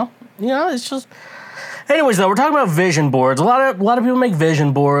 you know. It's just. Anyways, though, we're talking about vision boards. A lot of people make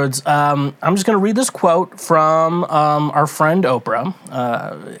vision boards. I'm just going to read this quote from our friend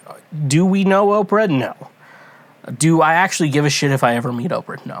Oprah. Do we know Oprah? No. Do I actually give a shit if I ever meet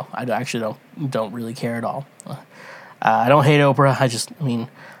Oprah? No, I actually don't really care at all. I don't hate Oprah.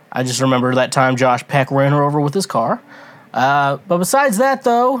 I just remember that time Josh Peck ran her over with his car. But besides that,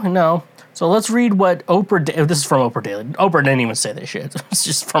 though, no. So let's read what Oprah... This is from Oprah Daily. Oprah didn't even say this shit. It's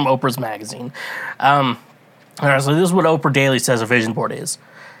just from Oprah's magazine. All right, so this is what Oprah Daily says a vision board is.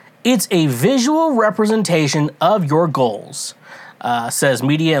 It's a visual representation of your goals, says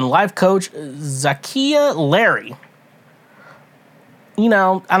media and life coach Zakia Larry. You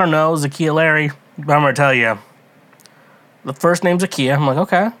know, I don't know, Zakia Larry, but I'm going to tell you. The first name's Zakia. I'm like,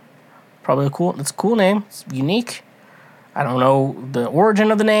 okay. Probably it's a cool name. It's unique. I don't know the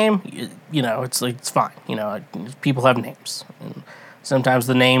origin of the name. You know, it's fine. You know, people have names. And Sometimes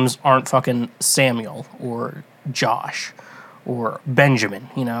the names aren't fucking Samuel or Josh or Benjamin,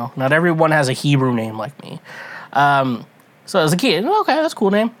 you know? Not everyone has a Hebrew name like me. So as a kid, okay, that's a cool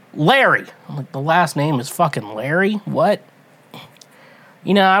name. Larry. I'm like, the last name is fucking Larry? What?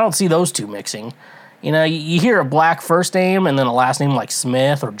 You know, I don't see those two mixing. You know, you hear a black first name and then a last name like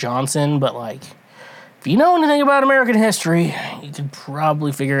Smith or Johnson, but like, if you know anything about American history, you could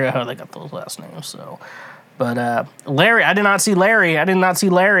probably figure out how they got those last names, so... But Larry, I did not see Larry. I did not see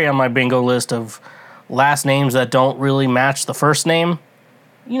Larry on my bingo list of last names that don't really match the first name.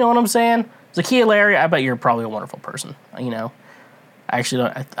 You know what I'm saying? Zakiya Larry, I bet you're probably a wonderful person. You know, I actually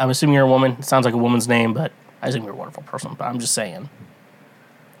don't. I'm assuming you're a woman. It sounds like a woman's name, but I assume you're a wonderful person. But I'm just saying,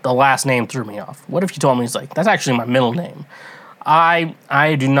 the last name threw me off. What if you told me it's like that's actually my middle name? I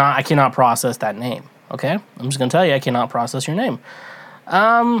cannot process that name. Okay, I'm just gonna tell you, I cannot process your name.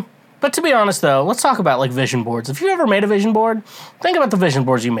 But to be honest, though, let's talk about, like, vision boards. If you ever made a vision board, think about the vision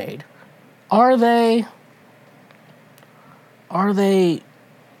boards you made. Are they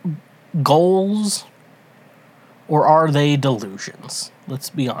goals or are they delusions?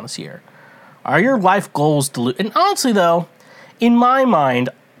 Let's be honest here. Are your life goals delusions? And honestly, though, in my mind,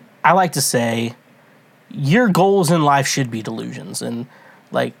 I like to say your goals in life should be delusions. And,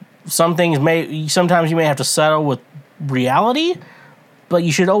 like, sometimes you may have to settle with reality, but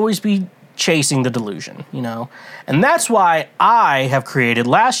you should always be chasing the delusion, you know? And that's why I have created,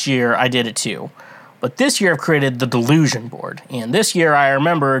 last year I did it too, but this year I've created the delusion board. And this year I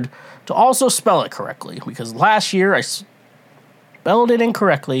remembered to also spell it correctly, because last year I spelled it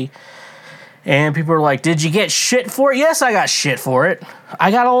incorrectly, and people were like, did you get shit for it? Yes, I got shit for it. I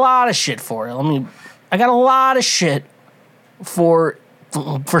got a lot of shit for it. I got a lot of shit for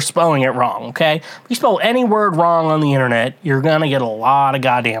spelling it wrong, okay? If you spell any word wrong on the internet, you're gonna get a lot of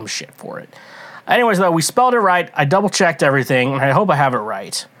goddamn shit for it. Anyways, though, we spelled it right. I double-checked everything, and I hope I have it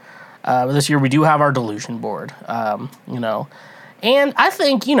right. This year we do have our delusion board, you know. And I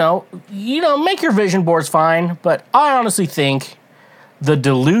think, you know, make your vision boards fine, but I honestly think the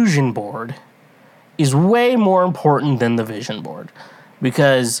delusion board is way more important than the vision board.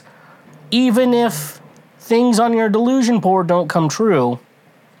 Because even if things on your delusion board don't come true,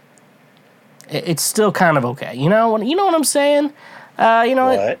 it's still kind of okay. You know what I'm saying? You know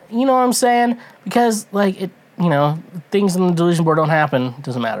what I'm saying? Because like things on the delusion board don't happen. It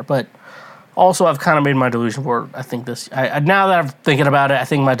doesn't matter. But also, I've kind of made my delusion board. I think now that I'm thinking about it, I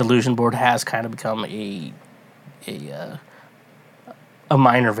think my delusion board has kind of become a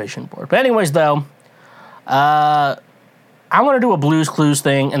minor vision board. But anyways, though, I want to do a Blue's Clues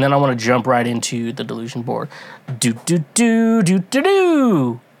thing, and then I want to jump right into the delusion board. Do.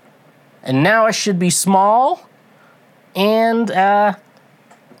 And now I should be small and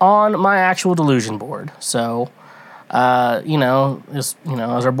on my actual delusion board. So, as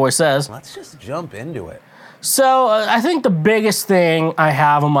our boy says. Let's just jump into it. So, I think the biggest thing I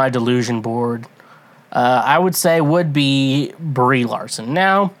have on my delusion board, I would say, would be Brie Larson.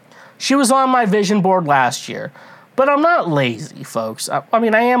 Now, she was on my vision board last year. But I'm not lazy, folks. I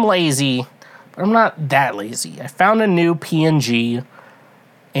am lazy, but I'm not that lazy. I found a new PNG,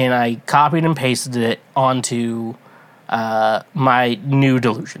 and I copied and pasted it onto my new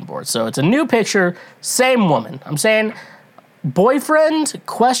delusion board. So it's a new picture, same woman. I'm saying boyfriend, ?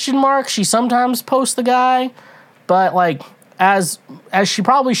 She sometimes posts the guy, but like as she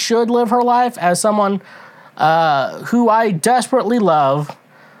probably should live her life as someone who I desperately love.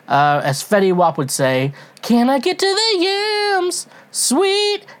 As Fetty Wap would say, can I get to the yams?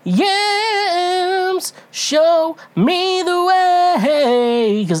 Sweet yams, show me the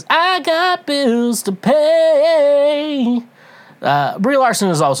way, 'cause I got bills to pay. Brie Larson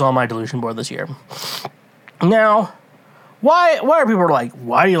is also on my delusion board this year. Now, why are people like,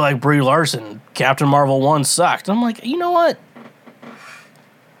 why do you like Brie Larson? Captain Marvel 1 sucked. I'm like, you know what?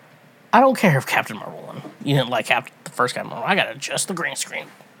 I don't care if Captain Marvel 1. You didn't like the first Captain Marvel. I gotta adjust the green screen.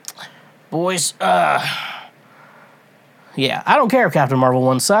 Boys, yeah, I don't care if Captain Marvel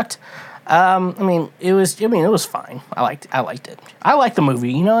 1 sucked. It was fine. I liked it. I liked the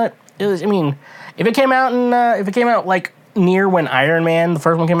movie. You know what? If it came out like near when Iron Man, the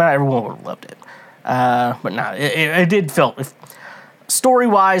first one came out, everyone would have loved it. But no, it did feel,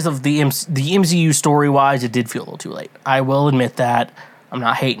 story-wise of the MCU story-wise, it did feel a little too late. I will admit that. I'm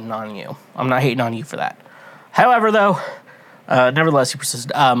not hating on you. I'm not hating on you for that. However, though, nevertheless, he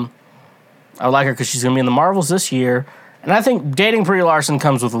persisted. I like her because she's going to be in the Marvels this year. And I think dating Brie Larson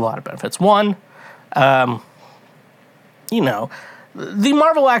comes with a lot of benefits. One, the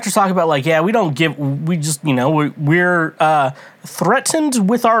Marvel actors talk about, like, yeah, we're threatened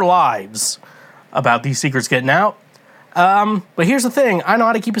with our lives about these secrets getting out. But here's the thing, I know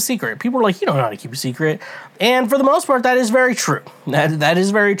how to keep a secret. People are like, you don't know how to keep a secret. And for the most part, that is very true. That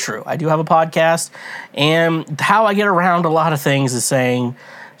is very true. I do have a podcast, and how I get around a lot of things is saying,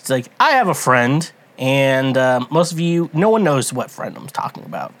 it's like, I have a friend, and most of you, no one knows what friend I'm talking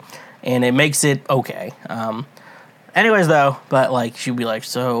about. And it makes it okay. Anyways, though, but like, she'd be like,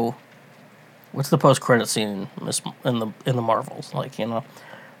 so, what's the post-credit scene in the Marvels? Like, you know,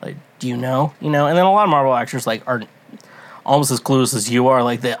 like, do you know? You know, and then a lot of Marvel actors, like, are almost as clueless as you are.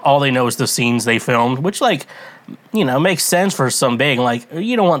 Like, all they know is the scenes they filmed, which, like, you know, makes sense for some big. Like,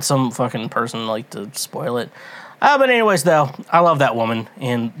 you don't want some fucking person, like, to spoil it. But anyways, though, I love that woman,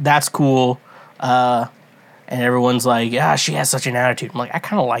 and that's cool. And everyone's like, yeah, she has such an attitude. I'm like, I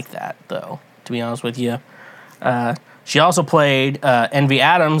kind of like that, though, to be honest with you. She also played Envy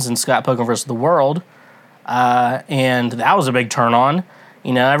Adams in Scott Pilgrim vs. the World, and that was a big turn on.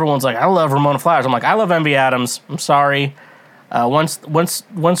 You know, everyone's like, I love Ramona Flowers. I'm like, I love Envy Adams. I'm sorry.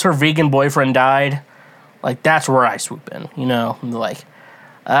 Once her vegan boyfriend died, like, that's where I swoop in. You know, like,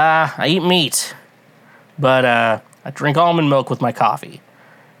 I eat meat, but I drink almond milk with my coffee,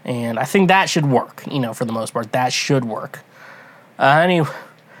 and I think that should work. You know, for the most part, that should work. Anyway,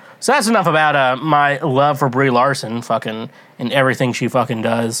 so that's enough about my love for Brie Larson, fucking, and everything she fucking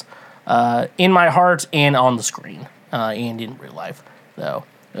does, in my heart and on the screen, and in real life. Though,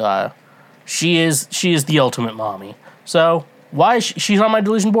 she is the ultimate mommy. So why is she's on my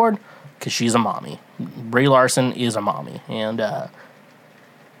delusion board? Because she's a mommy. Brie Larson is a mommy, and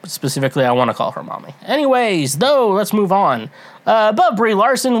specifically, I want to call her mommy. Anyways, though, let's move on. Above Brie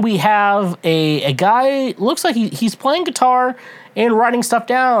Larson, we have a guy. Looks like he's playing guitar and writing stuff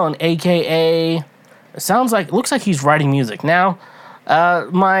down, aka looks like he's writing music. Now,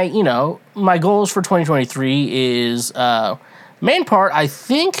 my goals for 2023 is main part. I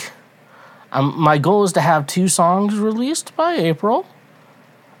think my goal is to have 2 songs released by April.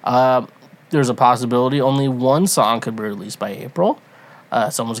 There's a possibility only 1 song could be released by April.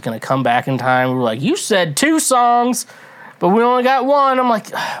 Someone's going to come back in time. We're like, you said 2 songs, but we only got 1. I'm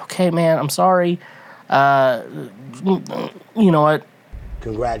like, okay, man, I'm sorry. You know what?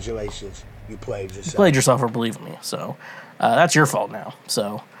 Congratulations. You played yourself. You played yourself, or believe in me. So that's your fault now.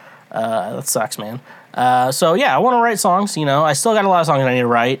 So that sucks, man. So yeah, I want to write songs. You know, I still got a lot of songs I need to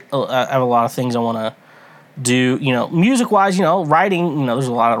write. I have a lot of things I want to do. You know, music-wise, you know, writing. You know, there's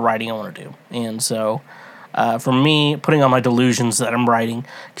a lot of writing I want to do, and so. For me, putting on my delusions that I'm writing,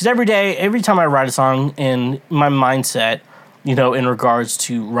 because every time I write a song, and my mindset, you know, in regards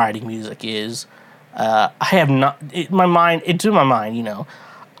to writing music is, I have not, into my mind, you know,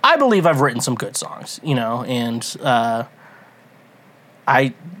 I believe I've written some good songs, you know, and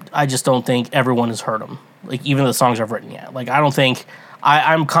I just don't think everyone has heard them, like, even the songs I've written yet. Like, I don't think,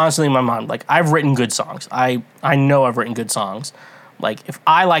 I'm constantly in my mind, like, I've written good songs. I know I've written good songs. Like, if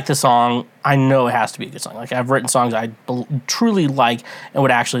I like the song, I know it has to be a good song. Like, I've written songs I truly like and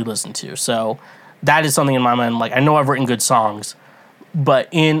would actually listen to. So that is something in my mind. Like, I know I've written good songs, but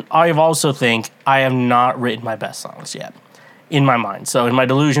I also think I have not written my best songs yet in my mind. So in my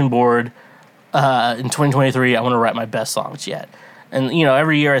delusion board, in 2023, I want to write my best songs yet. And, you know,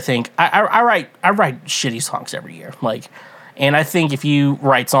 every year I think I write shitty songs every year. Like, and I think if you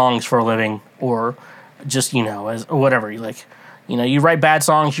write songs for a living, or just, you know, as whatever, like, you know, you write bad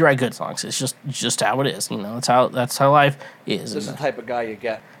songs, you write good songs. It's just how it is. You know, that's how life is. This is the type of guy you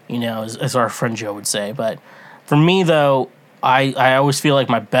get. You know, as our friend Joe would say. But for me, though, I always feel like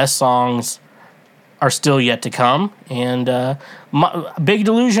my best songs are still yet to come. And my big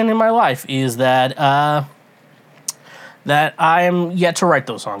delusion in my life is that that I am yet to write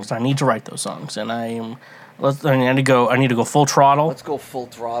those songs. I need to write those songs, and I need to go full throttle. Let's go full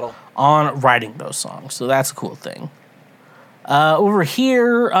throttle on writing those songs. So that's a cool thing. Over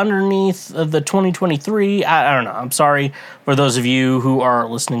here, underneath the 2023, I don't know. I'm sorry for those of you who are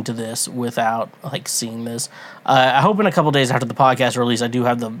listening to this without, like, seeing this. I hope in a couple days after the podcast release, I do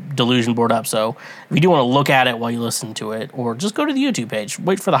have the delusion board up. So if you do want to look at it while you listen to it, or just go to the YouTube page,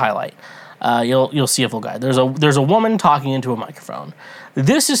 wait for the highlight. You'll see a full guide. There's a woman talking into a microphone.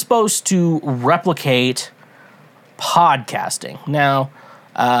 This is supposed to replicate podcasting. Now,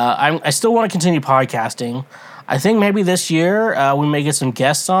 I still want to continue podcasting. I think maybe this year we may get some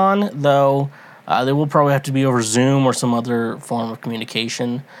guests on, though they will probably have to be over Zoom or some other form of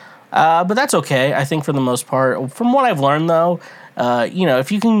communication. But that's okay, I think, for the most part. From what I've learned, though, you know,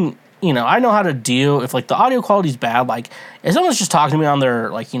 if you can, you know, I know how to deal if, like, the audio quality's bad. Like, if someone's just talking to me on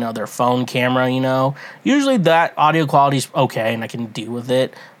their, like, you know, their phone camera, you know, usually that audio quality's okay and I can deal with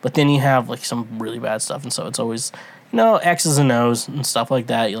it. But then you have, like, some really bad stuff, and so it's always, X's and O's and stuff like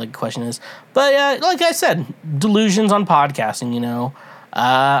that. Like the question is, but like I said, delusions on podcasting.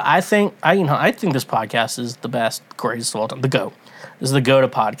 I think this podcast is the best, greatest of all time. The GOAT. This is the GOAT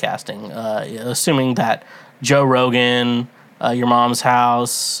of podcasting. Assuming that Joe Rogan, Your Mom's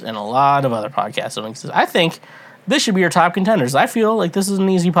House, and a lot of other podcasts. I think this should be your top contenders. I feel like this is an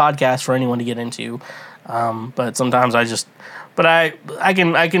easy podcast for anyone to get into. But sometimes I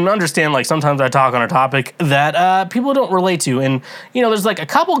can understand, like, sometimes I talk on a topic that people don't relate to. And, there's like a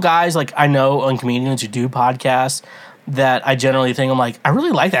couple guys like I know on comedians who do podcasts that I generally think, I'm like, I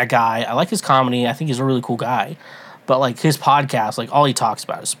really like that guy. I like his comedy. I think he's a really cool guy. But like his podcast, like all he talks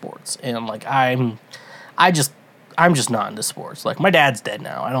about is sports. And like I'm just not into sports. Like my dad's dead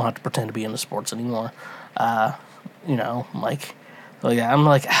now. I don't have to pretend to be into sports anymore. Like I'm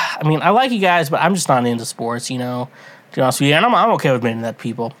like, I mean, I like you guys, but I'm just not into sports, to be honest with you. And I'm okay with admitting that to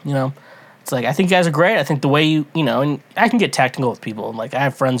people, It's like, I think you guys are great. I think the way and I can get technical with people. Like, I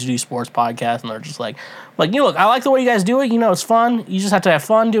have friends who do sports podcasts, and they're just like, look, I like the way you guys do it. It's fun. You just have to have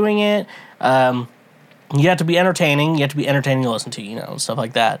fun doing it. You have to be entertaining. You have to be entertaining to listen to, and stuff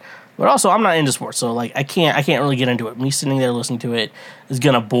like that. But also, I'm not into sports, so, like, I can't really get into it. Me sitting there listening to it is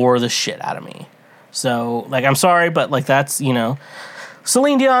going to bore the shit out of me. So, like, I'm sorry, but, like, that's,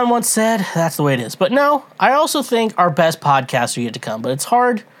 Celine Dion once said, that's the way it is. But no, I also think our best podcasts are yet to come. But it's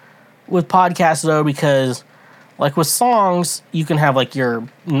hard with podcasts, though, because, like, with songs, you can have, like, you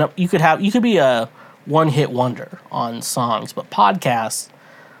could be a one-hit wonder on songs. But podcasts,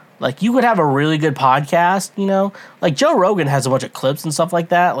 like, you could have a really good podcast, Like, Joe Rogan has a bunch of clips and stuff like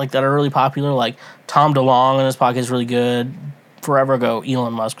that are really popular. Like, Tom DeLonge on his podcast is really good. Forever ago,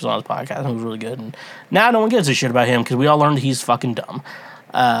 Elon Musk was on his podcast and it was really good. And now no one gives a shit about him because we all learned he's fucking dumb.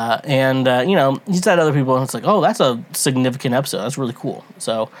 He's had other people and it's like, oh, that's a significant episode. That's really cool.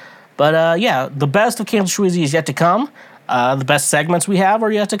 So, but the best of Cancel Shweezy is yet to come. The best segments we have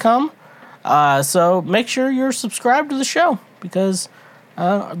are yet to come. So make sure you're subscribed to the show because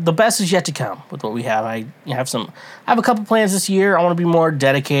the best is yet to come with what we have. I have a couple plans this year. I want to be more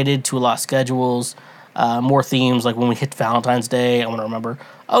dedicated to a lot of schedules. More themes, like when we hit Valentine's Day, I want to remember,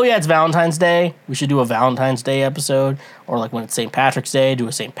 oh yeah, it's Valentine's Day, we should do a Valentine's Day episode, or like when it's St. Patrick's Day, do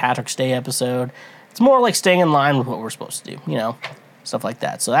a St. Patrick's Day episode. It's more like staying in line with what we're supposed to do, stuff like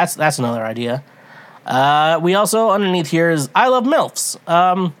that. So that's another idea. We also, underneath here is I love MILFs.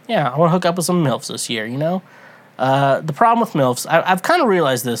 I want to hook up with some MILFs this year, The problem with MILFs, I've kind of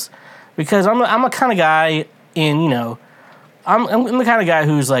realized this, because I'm a kind of guy I'm the kind of guy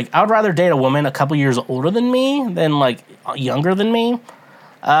who's like, I would rather date a woman a couple years older than me than like younger than me,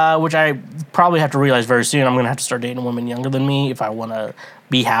 which I probably have to realize very soon. I'm going to have to start dating a woman younger than me if I want to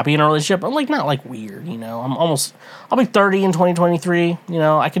be happy in a relationship. I'm like, not like weird, I'll be 30 in 2023,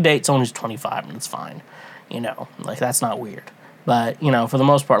 I could date someone who's 25 and it's fine, like that's not weird. But, for the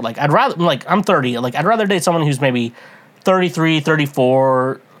most part, like I'm 30, like I'd rather date someone who's maybe 33,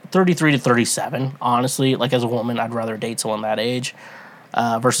 34, 33 to 37, honestly. Like, as a woman, I'd rather date someone that age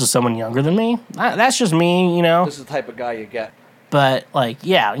versus someone younger than me. That's just me, This is the type of guy you get. But, like,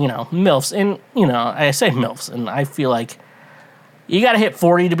 yeah, MILFs. And, I say MILFs, and I feel like you got to hit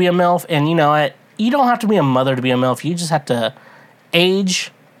 40 to be a MILF. And, you don't have to be a mother to be a MILF. You just have to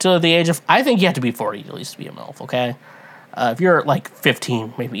age to the age of... I think you have to be 40 at least to be a MILF, okay? If you're, like,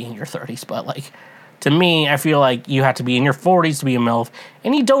 15, maybe in your 30s, but, like... To me, I feel like you have to be in your 40s to be a MILF,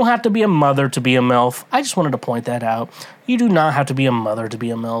 and you don't have to be a mother to be a MILF. I just wanted to point that out. You do not have to be a mother to be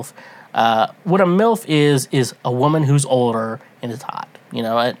a MILF. What a MILF is a woman who's older and is hot.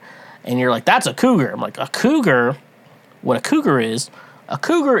 And you're like, that's a cougar. I'm like, what a cougar is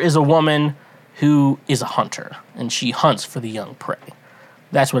a woman who is a hunter, and she hunts for the young prey.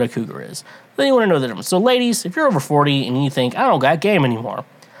 That's what a cougar is. Then you want to know the difference. So ladies, if you're over 40 and you think, I don't got game anymore,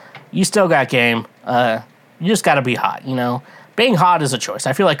 you still got game. You just got to be hot, Being hot is a choice.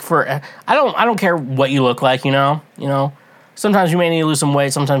 I feel like I don't care what you look like, Sometimes you may need to lose some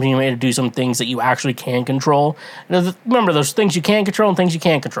weight. Sometimes you may need to do some things that you actually can control. Remember, there's things you can control and things you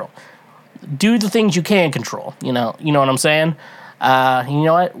can't control. Do the things you can control, You know what I'm saying? You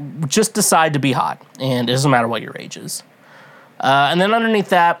know what? Just decide to be hot, and it doesn't matter what your age is. And then underneath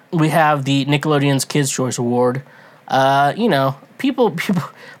that, we have the Nickelodeon's Kids' Choice Award.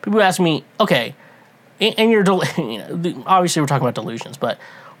 People ask me, okay, and you're, obviously we're talking about delusions, but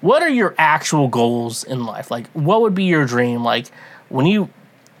what are your actual goals in life? Like, what would be your dream? Like, when you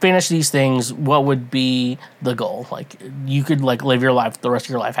finish these things, what would be the goal? Like, you could, like, live your life, the rest of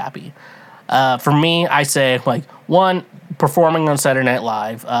your life happy. For me, I say, like, one, performing on Saturday Night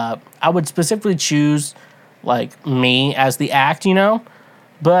Live. I would specifically choose, like, me as the act,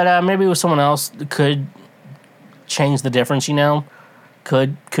 but maybe with someone else could change the difference,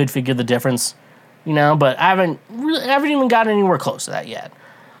 could figure the difference, but I haven't even gotten anywhere close to that yet.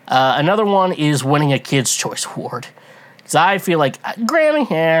 Another one is winning a Kids' Choice Award. Because I feel like,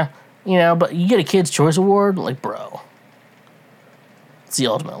 Grammy, yeah, but you get a Kids' Choice Award, like, bro. It's the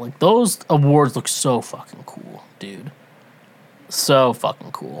ultimate. Like, those awards look so fucking cool, dude. So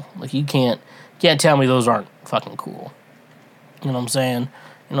fucking cool. Like, you can't tell me those aren't fucking cool. You know what I'm saying?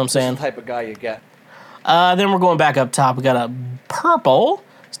 That's the type of guy you get. Then we're going back up top. We got a purple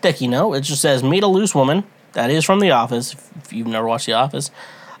sticky note. It just says, meet a loose woman. That is from The Office, if you've never watched The Office.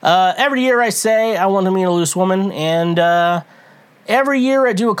 Every year I say I want to meet a loose woman, and every year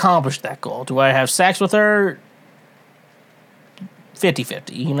I do accomplish that goal. Do I have sex with her?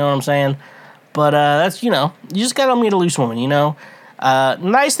 50-50, you know what I'm saying? But that's, you just gotta meet a loose woman,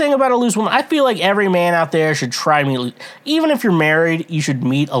 Nice thing about a loose woman, I feel like every man out there should try to meet, even if you're married, you should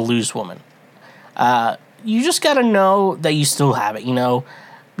meet a loose woman. You just gotta know that you still have it,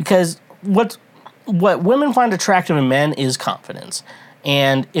 because what women find attractive in men is confidence.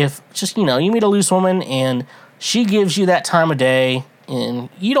 And if just, you meet a loose woman and she gives you that time of day, and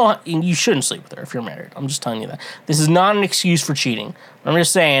you shouldn't sleep with her if you're married. I'm just telling you that. This is not an excuse for cheating. I'm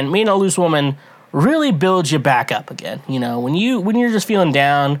just saying, meeting a loose woman really builds you back up again. When you're just feeling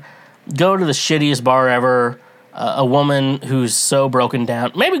down, go to the shittiest bar ever, a woman who's so broken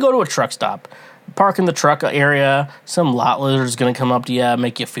down. Maybe go to a truck stop. Park in the truck area. Some lot lizard's going to come up to you,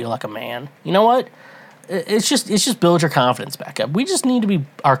 make you feel like a man. You know what? It's just build your confidence back up. We just need to be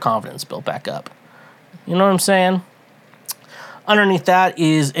our confidence built back up. You know what I'm saying? Underneath that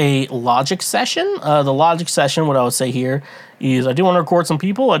is a logic session. The logic session, what I would say here is I do want to record some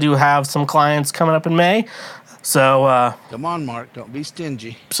people. I do have some clients coming up in May. So, Come on, Mark. Don't be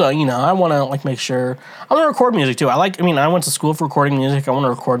stingy. So, I want to, make sure. I want to record music, too. I went to school for recording music. I want to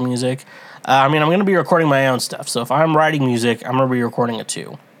record music. I'm going to be recording my own stuff. So, if I'm writing music, I'm going to be recording it,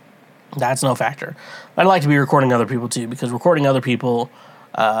 too. That's no factor. I'd like to be recording other people, too, because recording other people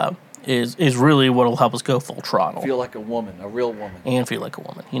is really what will help us go full throttle. Feel like a woman, a real woman. And feel like a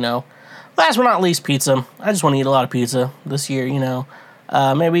woman, Last but not least, pizza. I just want to eat a lot of pizza this year,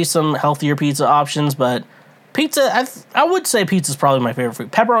 Maybe some healthier pizza options, but pizza, I would say pizza is probably my favorite food.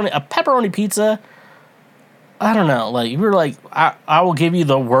 A pepperoni pizza, I don't know. Like, if you're like, I will give you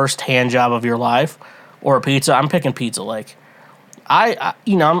the worst hand job of your life, or a pizza, I'm picking pizza. Like,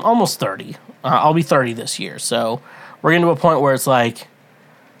 I'm almost 30. I'll be 30 this year, so we're getting to a point where it's like,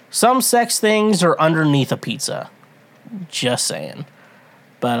 some sex things are underneath a pizza. Just saying.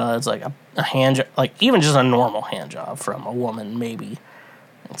 But it's like a hand job, like even just a normal hand job from a woman, maybe.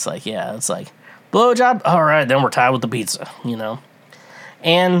 It's like, yeah, it's like, blowjob? All right, then we're tied with the pizza,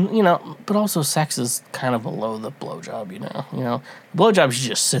 And, but also sex is kind of below the blowjob, Blowjobs, you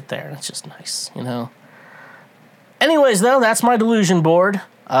just sit there and it's just nice, Anyways, though, that's my delusion board.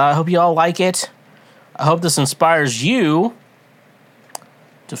 I hope you all like it. I hope this inspires you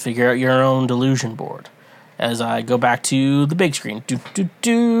to figure out your own delusion board as I go back to the big screen.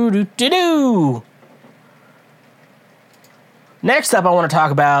 Next up, I want to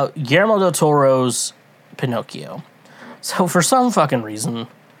talk about Guillermo del Toro's Pinocchio. So for some fucking reason,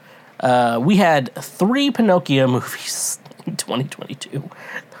 we had 3 Pinocchio movies in 2022.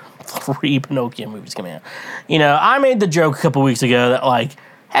 3 Pinocchio movies coming out. I made the joke a couple weeks ago that, like,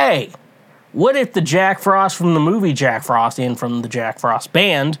 hey, what if the Jack Frost from the movie Jack Frost and from the Jack Frost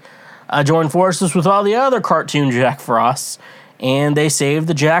band joined forces with all the other cartoon Jack Frosts, and they saved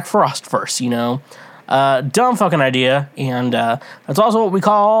the Jack Frost verse, dumb fucking idea, and that's also what we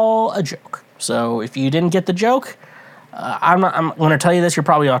call a joke. So if you didn't get the joke, I'm going to tell you this, you're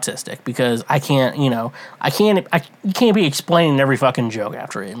probably autistic, because I can't, you can't be explaining every fucking joke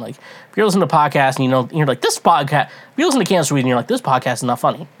after it. And like, if you're listening to podcasts and you're like, this podcast, if you listen to Cancer Weed and you're like, this podcast is not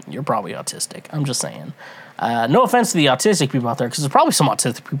funny, you're probably autistic. I'm just saying. No offense to the autistic people out there, because there's probably some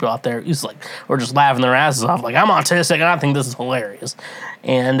autistic people out there who's like, or just laughing their asses off, like, I'm autistic and I think this is hilarious.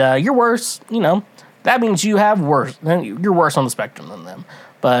 And you're worse, that means you have worse, you're worse on the spectrum than them.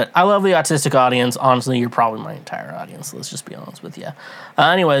 But I love the autistic audience. Honestly, you're probably my entire audience. Let's just be honest with you.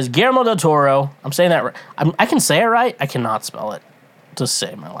 Anyways, Guillermo del Toro. I'm saying that right. I can say it right. I cannot spell it to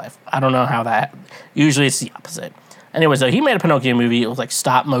save my life. I don't know how that. Usually it's the opposite. Anyways, he made a Pinocchio movie. It was like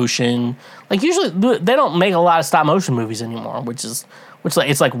stop motion. Like usually they don't make a lot of stop motion movies anymore, which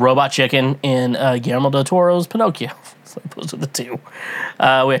it's like Robot Chicken and Guillermo del Toro's Pinocchio. So those are the two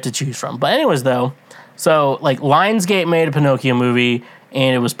we have to choose from. But anyways, though, so like Lionsgate made a Pinocchio movie.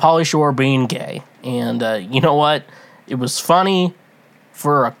 And it was Pauly Shore being gay. And you know what? It was funny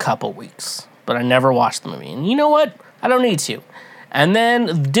for a couple weeks. But I never watched the movie. And you know what? I don't need to. And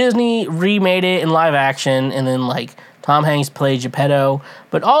then Disney remade it in live action, and then like Tom Hanks played Geppetto.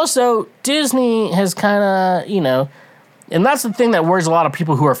 But also Disney has kind of, you know, and that's the thing that worries a lot of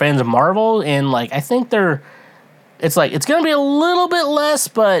people who are fans of Marvel. And like I think it's going to be a little bit less,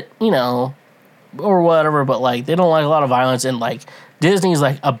 but you know, or whatever. But like they don't like a lot of violence, and like Disney's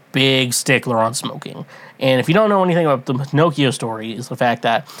like a big stickler on smoking. And if you don't know anything about the Pinocchio story, is the fact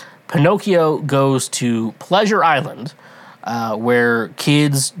that Pinocchio goes to Pleasure Island, where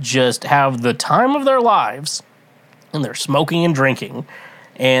kids just have the time of their lives, and they're smoking and drinking,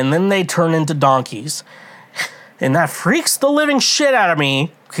 and then they turn into donkeys, and that freaks the living shit out of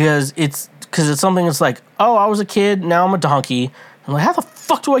me because it's something that's like, oh, I was a kid, now I'm a donkey. I'm like, how the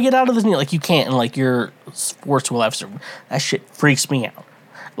fuck do I get out of this? Like, you can't, and like you're forced to a life. That shit freaks me out.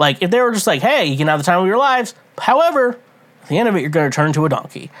 Like, if they were just like, hey, you can have the time of your lives, however, at the end of it, you're going to turn into a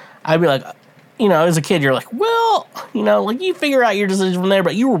donkey. I'd be like, you know, as a kid, you're like, well, you know, like you figure out your decision from there,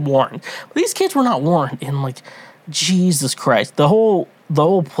 but you were warned. But these kids were not warned, and like, Jesus Christ, the whole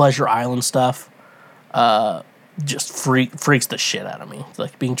Pleasure Island stuff, just freaks the shit out of me. It's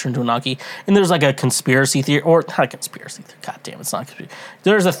like being turned into a donkey. And there's like a conspiracy theory, or not a conspiracy theory. God damn, it's not a conspiracy.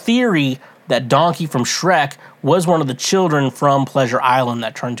 There's a theory that Donkey from Shrek was one of the children from Pleasure Island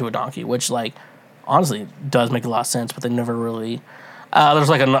that turned into a donkey, which like honestly does make a lot of sense, but they never really. There's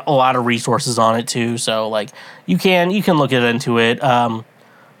like a lot of resources on it too, so like you can look into it.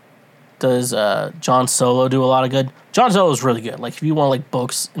 Does John Solo do a lot of good? John Solo is really good. Like if you want like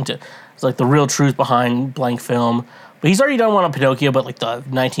books into it's like the real truth behind blank film. But he's already done one on Pinocchio, but like the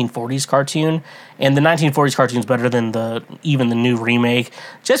 1940s cartoon, and the 1940s cartoon is better than even the new remake,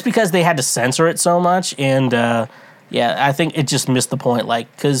 just because they had to censor it so much. And yeah, I think it just missed the point.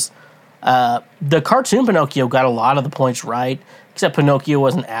 Like because the cartoon Pinocchio got a lot of the points right, except Pinocchio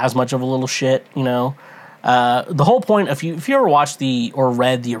wasn't as much of a little shit, you know. The whole point, if you ever watched or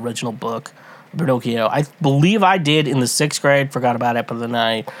read the original book, Pinocchio, I believe I did in the 6th grade, forgot about it, but then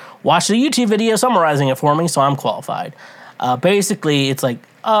I watched a YouTube video summarizing it for me, so I'm qualified. Basically, it's like,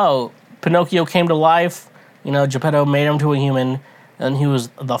 oh, Pinocchio came to life, you know, Geppetto made him to a human, and he was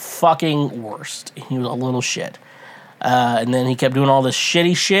the fucking worst. He was a little shit. And then he kept doing all this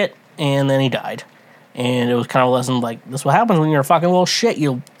shitty shit, and then he died. And it was kind of a lesson like, this is what happens when you're a fucking little shit,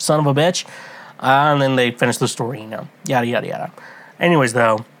 you son of a bitch. And then they finished the story, you know, yada, yada, yada. Anyways,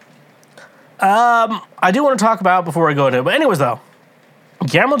 though, I do want to talk about before I go into it, but anyways, though,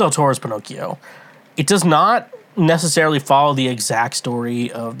 Guillermo del Toro's Pinocchio, it does not necessarily follow the exact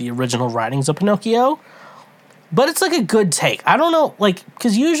story of the original writings of Pinocchio, but it's like a good take. I don't know, like,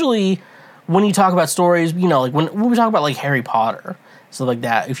 because usually when you talk about stories, you know, like when we talk about like Harry Potter, stuff like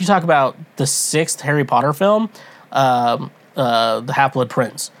that, if you talk about the 6th Harry Potter film, The Half-Blood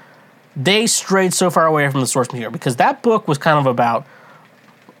Prince, they strayed so far away from the source material because that book was kind of about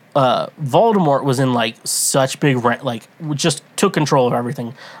Voldemort was in like such big like just took control of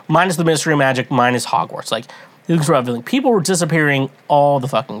everything, minus the Ministry of Magic, minus Hogwarts. Like he controlled everything. People were disappearing all the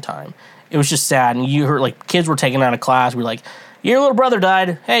fucking time. It was just sad, and you heard like kids were taken out of class. We're like, your little brother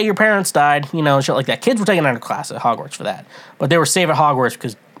died. Hey, your parents died. You know, shit like that. Kids were taken out of class at Hogwarts for that, but they were safe at Hogwarts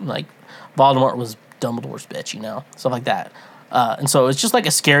because like Voldemort was Dumbledore's bitch. You know, stuff like that. And so it's just like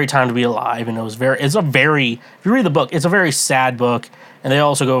a scary time to be alive, and if you read the book, it's a very sad book, and they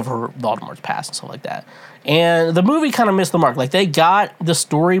also go over Voldemort's past and stuff like that. And the movie kind of missed the mark. Like, they got the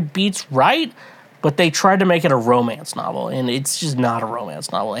story beats right, but they tried to make it a romance novel, and it's just not a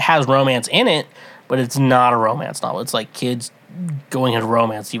romance novel. It has romance in it, but it's not a romance novel. It's like kids going into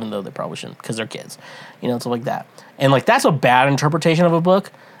romance, even though they probably shouldn't, because they're kids, you know, stuff like that. And like, that's a bad interpretation of a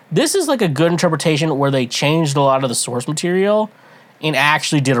book. This is like a good interpretation where they changed a lot of the source material and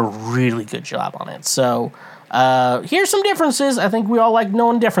actually did a really good job on it. So here's some differences. I think we all like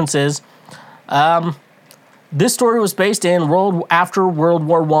knowing differences. This story was based in after World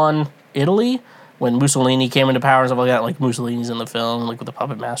War I Italy, when Mussolini came into power and stuff like that. Like Mussolini's in the film, like with the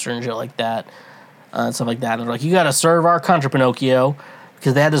puppet master and shit like that, stuff like that. And they're like, you got to serve our country, Pinocchio,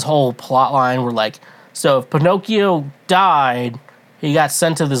 because they had this whole plot line where like, so if Pinocchio died, he got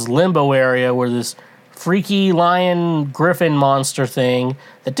sent to this limbo area where this freaky lion griffin monster thing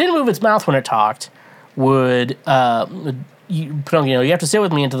that didn't move its mouth when it talked would, Pinocchio, you have to sit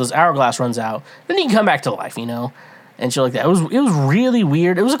with me until this hourglass runs out. Then you can come back to life, you know, and shit like that. It was really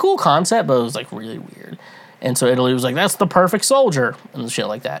weird. It was a cool concept, but it was like really weird. And so Italy was like, that's the perfect soldier and shit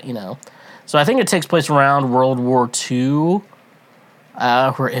like that, you know. So I think it takes place around World War II.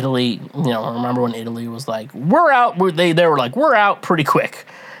 Where Italy, you know, I remember when Italy was like, we're out. They were like, we're out pretty quick.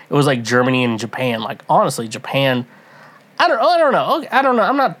 It was like Germany and Japan. Like, honestly, Japan, I don't know.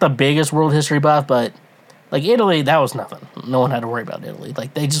 I'm not the biggest world history buff, but Like Italy, that was nothing. No one had to worry about Italy.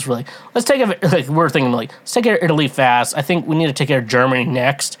 Like they just really let's take care of, like we're thinking like let's take care of Italy fast. I think we need to take care of Germany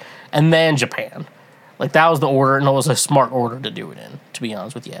next, and then Japan. Like that was the order, and it was a smart order to do it in. To be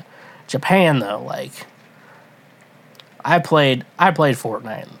honest with you, Japan though, like I played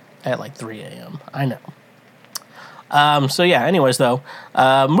Fortnite at like 3 a.m. I know. So yeah, anyways though,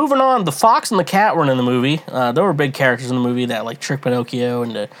 moving on, the fox and the cat were in the movie. There were big characters in the movie that like trick Pinocchio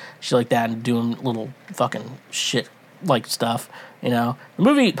and shit like that and doing little fucking shit like stuff, you know. The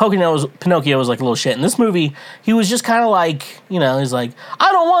movie Pinocchio was like a little shit. In this movie, he was just kind of like, you know, he's like,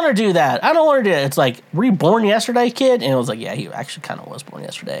 I don't want to do that. I don't want to do it. It's like, were you born yesterday, kid? And it was like, yeah, he actually kind of was born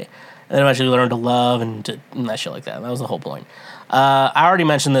yesterday. And then eventually learned to love and that shit like that. That was the whole point. I already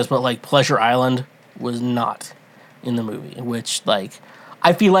mentioned this, but like Pleasure Island was not in the movie, which like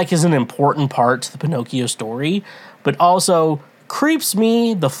I feel like is an important part to the Pinocchio story, but also creeps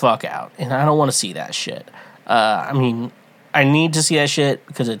me the fuck out, and I don't want to see that shit. I mean, I need to see that shit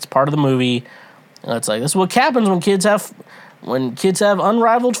because it's part of the movie. It's like this is what happens when kids have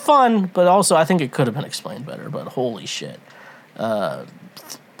unrivaled fun, but also I think it could have been explained better. But holy shit,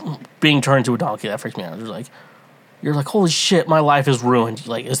 being turned into a donkey, that freaks me out. You're like holy shit, my life is ruined.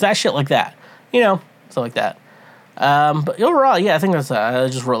 Like is that shit like that, you know, stuff like that. But overall, yeah, I think that's that. I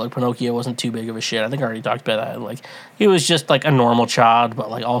just wrote like Pinocchio wasn't too big of a shit. I think I already talked about that. Like he was just like a normal child, but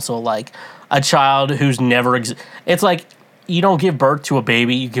like also like a child who's never. It's like you don't give birth to a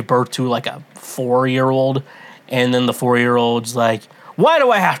baby; you give birth to like a 4-year-old, and then the 4-year-old's like, "Why do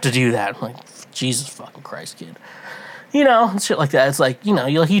I have to do that?" I'm like, Jesus fucking Christ, kid. You know, shit like that. It's like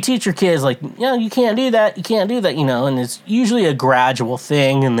you teach your kids like, you can't do that, you know, and it's usually a gradual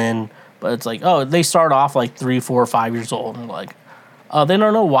thing, and then. But it's like, oh, they start off like 3, 4, 5 years old, and like, oh, they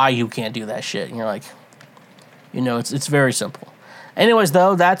don't know why you can't do that shit. And you're like, it's very simple. Anyways,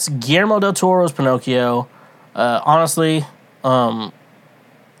 though, that's Guillermo del Toro's Pinocchio. Honestly, it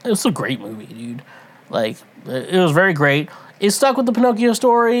was a great movie, dude. Like, it was very great. It stuck with the Pinocchio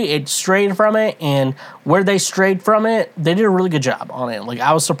story. It strayed from it, and where they strayed from it, they did a really good job on it. Like,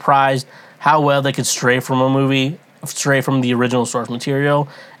 I was surprised how well they could stray from the original source material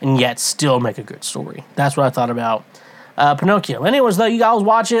and yet still make a good story. That's what I thought about Pinocchio. Anyways, though, you guys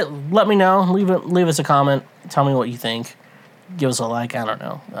watch it. Let me know. Leave us a comment. Tell me what you think. Give us a like. I don't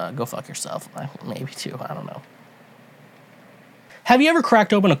know. Go fuck yourself. Maybe too. I don't know. Have you ever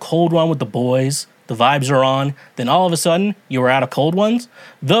cracked open a cold one with the boys? The vibes are on, then all of a sudden, you are out of cold ones?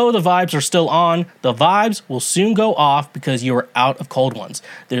 Though the vibes are still on, the vibes will soon go off because you are out of cold ones.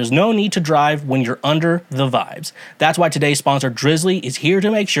 There's no need to drive when you're under the vibes. That's why today's sponsor, Drizzly, is here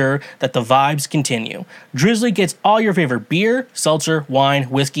to make sure that the vibes continue. Drizzly gets all your favorite beer, seltzer, wine,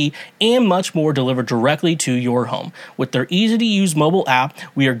 whiskey, and much more delivered directly to your home. With their easy-to-use mobile app,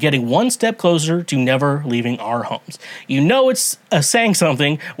 we are getting one step closer to never leaving our homes. You know it's saying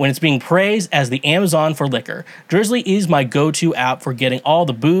something when it's being praised as the Amazon for liquor. Drizzly is my go-to app for getting all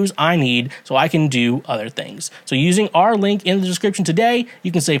the booze I need so I can do other things. So using our link in the description today,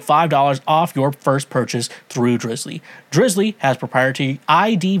 you can save $5 off your first purchase through Drizzly. Drizzly has proprietary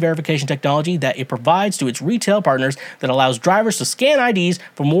ID verification technology that it provides to its retail partners that allows drivers to scan IDs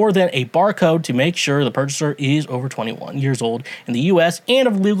for more than a barcode to make sure the purchaser is over 21 years old in the US and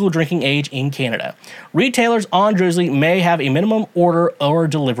of legal drinking age in Canada. Retailers on Drizzly may have a minimum order or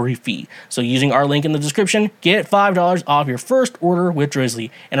delivery fee. So using our link in the description, get $5 off your first order with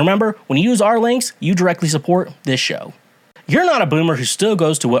Drizzly. And remember, when you use our links, you directly support this show. You're not a boomer who still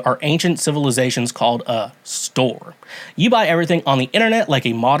goes to what our ancient civilizations called a store. You buy everything on the internet like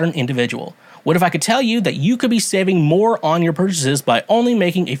a modern individual. What if I could tell you that you could be saving more on your purchases by only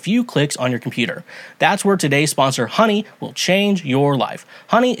making a few clicks on your computer? That's where today's sponsor, Honey, will change your life.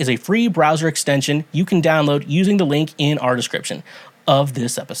 Honey is a free browser extension you can download using the link in our description of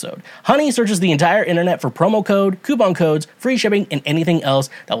this episode. Honey searches the entire internet for promo code, coupon codes, free shipping, and anything else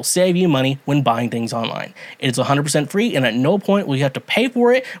that will save you money when buying things online. It's 100% free, and at no point will you have to pay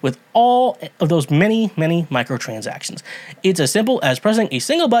for it with all of those many microtransactions. It's as simple as pressing a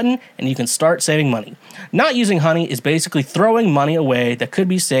single button, and you can start saving money. Not using Honey is basically throwing money away that could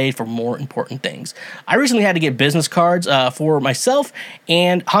be saved for more important things. I recently had to get business cards for myself,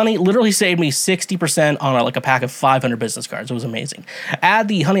 and Honey literally saved me 60% on a pack of 500 business cards. It was amazing. Add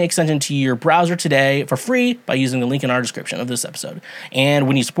the Honey extension to your browser today for free by using the link in our description of this episode. And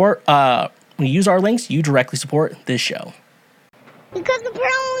when you use our links, you directly support this show.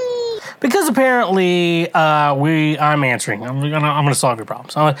 Because apparently, I'm answering. I'm gonna solve your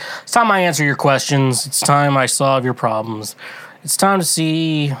problems. It's time I answer your questions. It's time I solve your problems. It's time to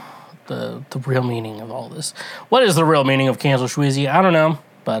see the real meaning of all this. What is the real meaning of Cancel Shweezy? I don't know,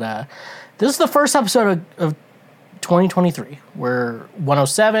 but This is the first episode of 2023. We're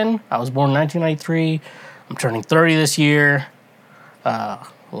 107. I was born in 1993. I'm turning 30 this year. A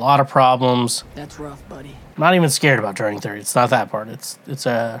lot of problems. That's rough, buddy. I'm not even scared about turning 30. It's not that part.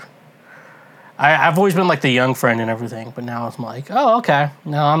 I've always been like the young friend and everything, but now I'm like, oh, okay.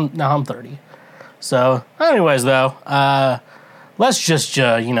 Now I'm 30. So, anyways, though, let's just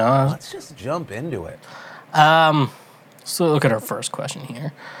Let's just jump into it. So look at our first question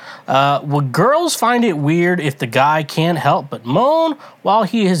here. Would girls find it weird if the guy can't help but moan while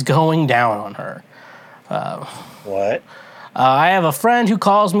he is going down on her? What? I have a friend who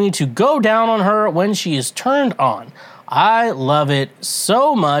calls me to go down on her when she is turned on. I love it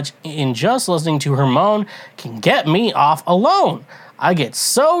so much, and just listening to her moan can get me off alone. I get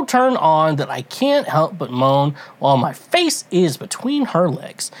so turned on that I can't help but moan while my face is between her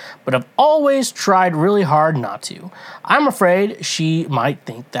legs, but I've always tried really hard not to. I'm afraid she might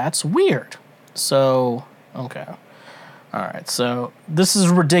think that's weird. So, okay. All right, so this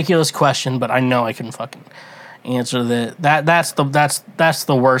is a ridiculous question, but I know I can fucking answer that. That's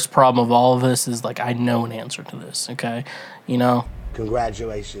the worst problem of all of this is like I know an answer to this, okay? You know?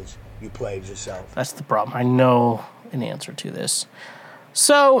 Congratulations, you played yourself. That's the problem. I know an answer to this.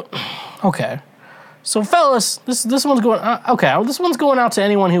 So, okay. So, fellas, this one's going. This one's going out to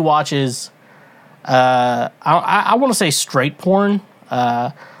anyone who watches. I want to say straight porn.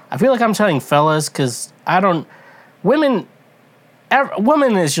 I feel like I'm telling fellas because I don't. Women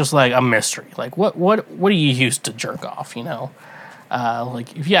is just like a mystery. Like, what do you use to jerk off? You know,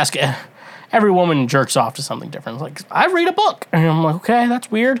 like if you ask. Every woman jerks off to something different. It's like, I read a book. And I'm like, okay, that's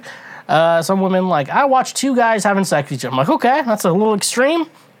weird. Some women, like, I watch two guys having sex with each other. I'm like, okay, that's a little extreme.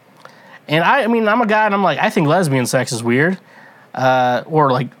 And I mean, I'm a guy, and I'm like, I think lesbian sex is weird. Or,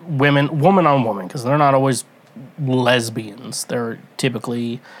 like, woman on woman, because they're not always lesbians. They're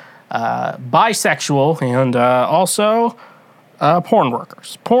typically bisexual and also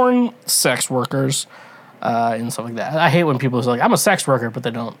porn sex workers. And stuff like that. I hate when people say, like, I'm a sex worker, but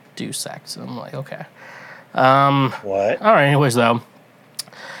they don't do sex. And I'm like, okay. What? All right, anyways, though.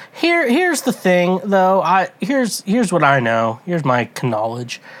 Here's the thing, though. Here's what I know. Here's my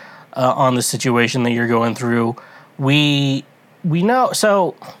knowledge on the situation that you're going through. We know,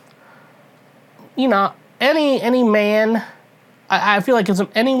 so, you know, any man, I feel like it's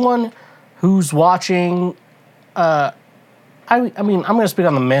anyone who's watching, I mean, I'm going to speak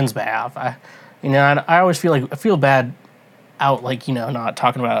on the men's behalf. I always feel like I feel bad out, like, you know, not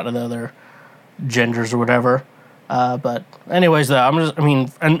talking about the other genders or whatever. But anyways, though,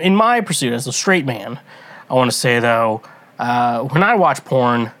 in my pursuit as a straight man, I want to say, though, when I watch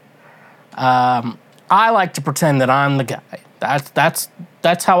porn, I like to pretend that I'm the guy.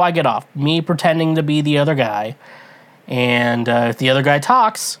 That's how I get off. Me pretending to be the other guy. And if the other guy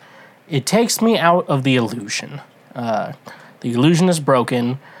talks, it takes me out of the illusion. The illusion is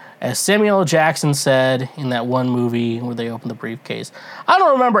broken. As Samuel L. Jackson said in that one movie where they opened the briefcase, I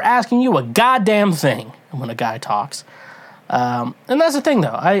don't remember asking you a goddamn thing when a guy talks. And that's the thing,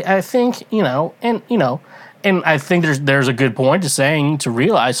 though. I think, and I think there's a good point to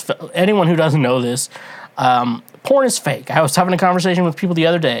realize, anyone who doesn't know this, porn is fake. I was having a conversation with people the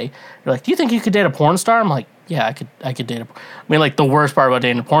other day. They're like, do you think you could date a porn star? I'm like, yeah, I could date like, the worst part about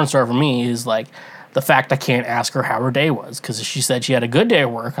dating a porn star for me is, like, the fact I can't ask her how her day was, because if she said she had a good day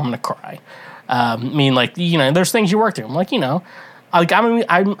at work, I'm going to cry. There's things you work through. I'm like,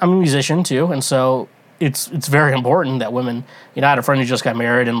 I'm a musician too, and so it's very important that women, I had a friend who just got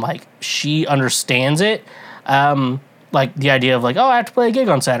married, and, like, she understands it. Like, the idea of, like, oh, I have to play a gig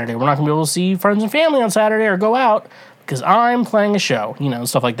on Saturday. We're not going to be able to see friends and family on Saturday or go out because I'm playing a show,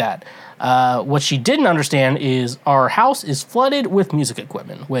 stuff like that. What she didn't understand is our house is flooded with music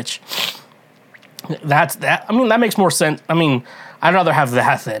equipment, which... that makes more sense. I'd rather have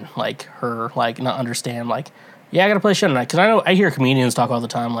that than, like, her, like, not understand, like, yeah, I gotta play a show tonight. Because I hear comedians talk all the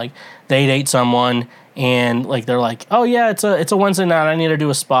time, like, they date someone and, like, they're like, oh yeah, it's a Wednesday night, I need to do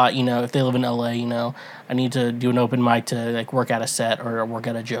a spot, if they live in LA, I need to do an open mic to, like, work out a set or work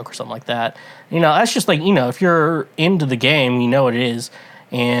out a joke or something like that. That's just, like, if you're into the game, you know what it is.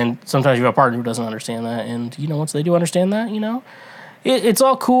 And sometimes you have a partner who doesn't understand that, and once they do understand that, it's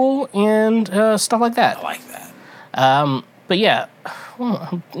all cool and stuff like that. I like that. But yeah,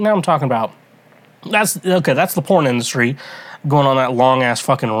 now I'm talking about that's the porn industry going on that long ass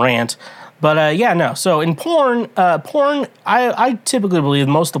fucking rant. But so in porn, I typically believe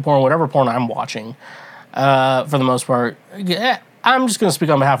most of the porn, whatever porn I'm watching, for the most part, I'm just gonna speak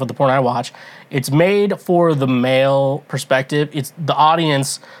on behalf of the porn I watch. It's made for the male perspective. It's the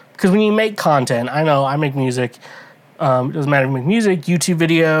audience, because when you make content, I know I make music. It doesn't matter if you make music, YouTube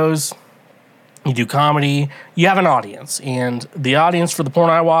videos, you do comedy, you have an audience, and the audience for the porn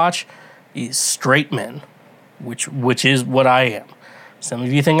I watch is straight men, which is what I am. Some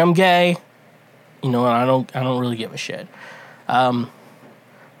of you think I'm gay, and I don't really give a shit. So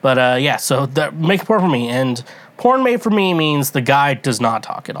make porn for me, and porn made for me means the guy does not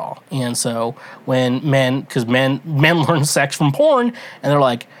talk at all. And so when men learn sex from porn, and they're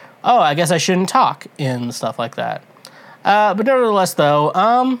like, oh, I guess I shouldn't talk, and stuff like that. But nevertheless, though,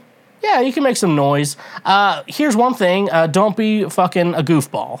 yeah, you can make some noise. Here's one thing. Don't be fucking a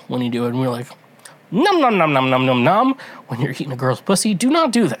goofball when you do it. And we're like, num, num, num, num, num, num, num. When you're eating a girl's pussy, do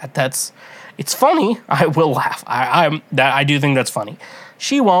not do that. It's funny. I will laugh. I do think that's funny.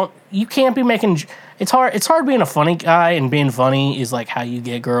 She won't. You can't be making... It's hard being a funny guy, and being funny is like how you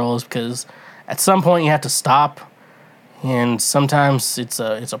get girls, because at some point you have to stop, and sometimes it's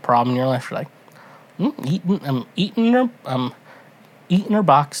a problem in your life. You're like, I'm eating her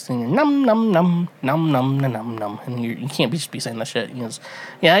box, and you're num num num num num num num, and you can't just be saying that shit. You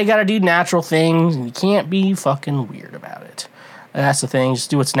gotta do natural things, and you can't be fucking weird about it. That's the thing.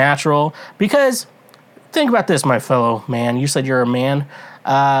 Just do what's natural. Because think about this, my fellow man. You said you're a man.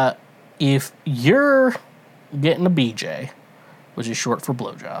 If you're getting a BJ, which is short for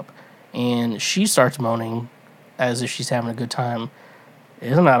blowjob, and she starts moaning as if she's having a good time,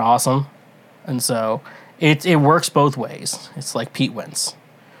 isn't that awesome? And so it works both ways. It's like Pete Wentz.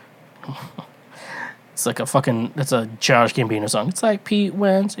 It's like that's a Childish Gambino song. It's like Pete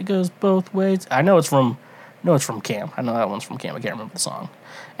Wentz, it goes both ways. I know it's from Cam. I know that one's from Cam. I can't remember the song.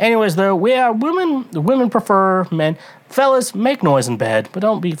 Anyways, though, women prefer men. Fellas, make noise in bed, but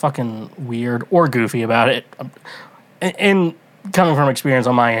don't be fucking weird or goofy about it. And coming from experience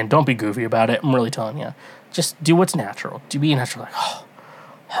on my end, don't be goofy about it. I'm really telling you. Just do what's natural. Do be natural. Like,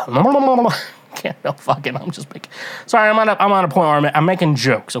 can't no fucking. I'm just making. Sorry, I'm on a point where I'm making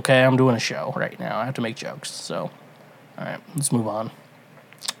jokes. Okay, I'm doing a show right now. I have to make jokes. So, all right, let's move on.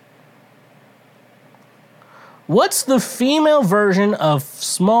 What's the female version of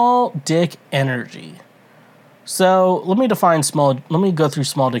small dick energy? So let me go through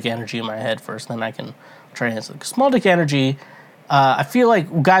small dick energy in my head first, then I can try to answer. Small dick energy, I feel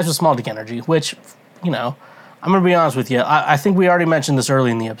like guys with small dick energy, which, I'm going to be honest with you. I think we already mentioned this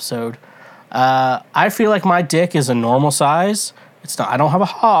early in the episode. I feel like my dick is a normal size. I don't have a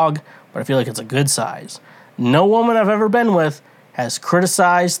hog, but I feel like it's a good size. No woman I've ever been with has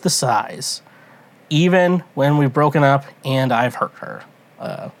criticized the size, even when we've broken up and I've hurt her,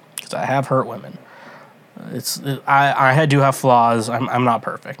 because I have hurt women. I do have flaws. I'm not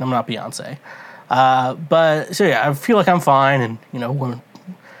perfect. I'm not Beyonce. But so yeah, I feel like I'm fine, and when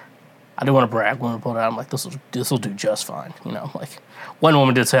I do want to brag, when I pull it out, I'm like, this will do just fine. Like one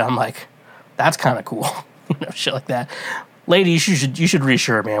woman did say, I'm like, that's kind of cool, shit like that. Ladies, you should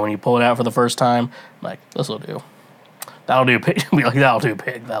reassure, man, when you pull it out for the first time. I'm like, this will do. That'll do, pig. Be like, that'll do,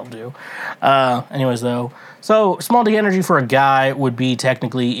 pig. That'll do. Anyways, though, so small dick energy for a guy would be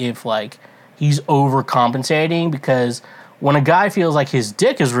technically if like he's overcompensating, because when a guy feels like his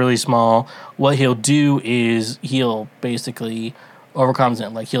dick is really small, what he'll do is he'll basically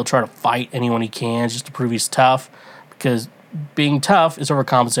overcompensate. Like he'll try to fight anyone he can just to prove he's tough, because being tough is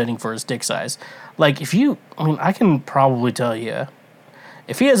overcompensating for his dick size. Like I can probably tell you,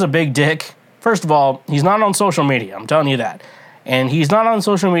 if he has a big dick, first of all, he's not on social media. I'm telling you that. And he's not on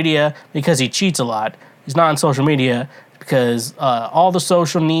social media because he cheats a lot. He's not on social media because all the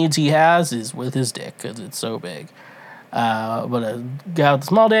social needs he has is with his dick, because it's so big. But a guy with a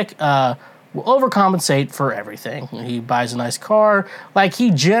small dick will overcompensate for everything. He buys a nice car. Like,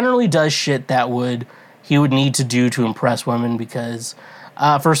 he generally does shit that he would need to do to impress women, because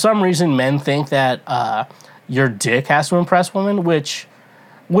for some reason men think that your dick has to impress women, which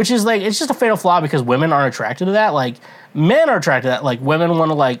is like, it's just a fatal flaw, because women aren't attracted to that. Like, men are attracted to that. Like, women want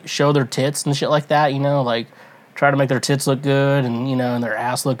to like show their tits and shit like that, like try to make their tits look good and and their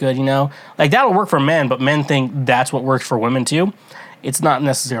ass look good, like that'll work for men, but men think that's what works for women too. It's not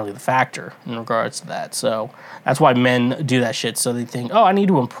necessarily the factor in regards to that. So that's why men do that shit. So they think, oh, I need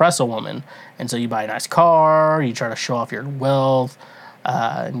to impress a woman, and so you buy a nice car, you try to show off your wealth,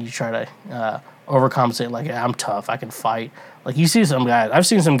 and you try to overcompensate. Like, yeah, I'm tough, I can fight. Like, you see some guys, I've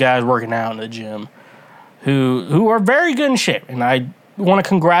seen some guys working out in the gym who are very good in shape, and I want to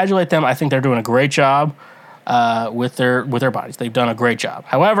congratulate them. I think they're doing a great job with their bodies. They've done a great job.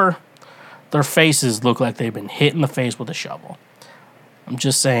 However, their faces look like they've been hit in the face with a shovel. I'm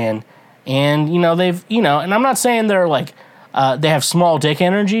just saying. And, they've, and I'm not saying they're like, they have small dick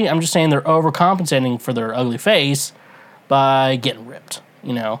energy. I'm just saying they're overcompensating for their ugly face by getting ripped,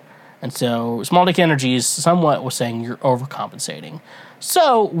 And so small dick energy is somewhat was saying you're overcompensating.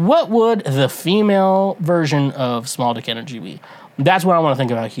 So, what would the female version of small dick energy be? That's what I want to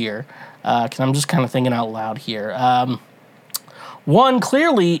think about here, because I'm just kind of thinking out loud here. One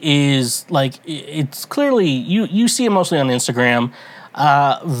clearly is like it's clearly you see it mostly on Instagram.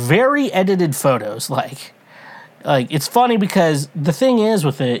 Very edited photos, like it's funny because the thing is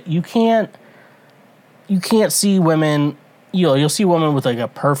with it, you can't see women. You'll see women with like a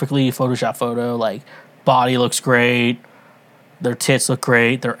perfectly photoshopped photo, like body looks great, their tits look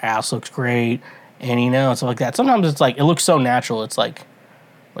great, their ass looks great, and stuff like that. Sometimes it's like it looks so natural. It's like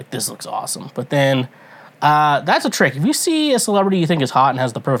this looks awesome, but then that's a trick. If you see a celebrity you think is hot and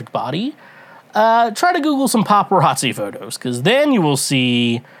has the perfect body, try to Google some paparazzi photos, because then you will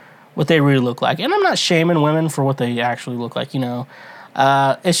see what they really look like. And I'm not shaming women for what they actually look like.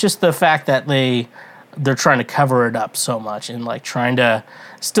 It's just the fact that they're trying to cover it up so much and like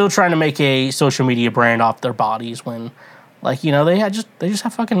still trying to make a social media brand off their bodies when, they just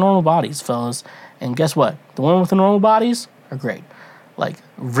have fucking normal bodies, fellas. And guess what? The women with the normal bodies are great. Like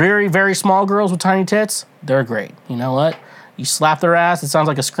very, very small girls with tiny tits, they're great. You know what? You slap their ass, it sounds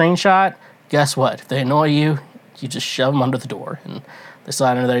like a screenshot. Guess what? If they annoy you, you just shove them under the door, and they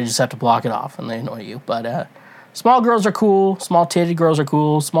slide under there. You just have to block it off, and they annoy you. But small girls are cool. Small titty girls are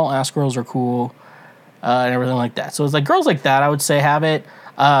cool. Small ass girls are cool, and everything like that. So it's like girls like that, I would say, have it.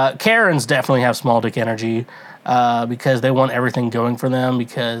 Karens definitely have small dick energy because they want everything going for them.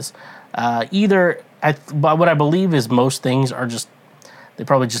 Because what I believe is most things are just. They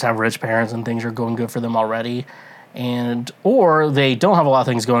probably just have rich parents and things are going good for them already. Or they don't have a lot of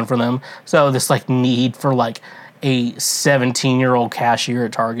things going for them. So this need for a 17-year-old cashier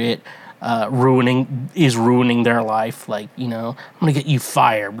at Target ruining their life. I'm going to get you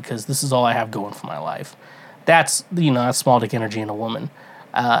fired because this is all I have going for my life. That's small dick energy in a woman.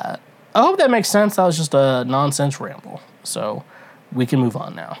 I hope that makes sense. That was just a nonsense ramble. So we can move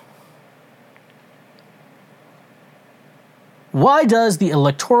on now. Why does the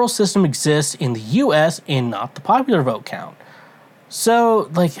electoral system exist in the U.S. and not the popular vote count? So,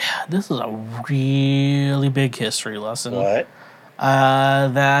 this is a really big history lesson. What?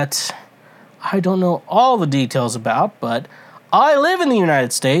 That I don't know all the details about, but I live in the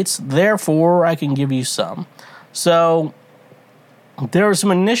United States, therefore I can give you some. So, there were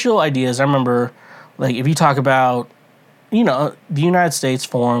some initial ideas. I remember, if you talk about, the United States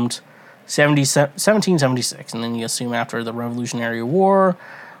formed 1776, and then you assume after the Revolutionary War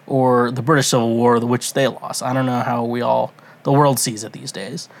or the British Civil War, which they lost. I don't know how the world sees it these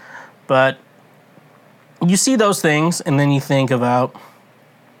days. But you see those things, and then you think about,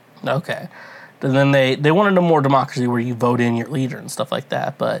 okay. And then they wanted a more democracy where you vote in your leader and stuff like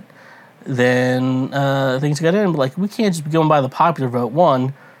that. But then things got in, but we can't just be going by the popular vote,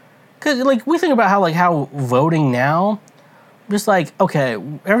 one. Because we think about how voting now, just okay,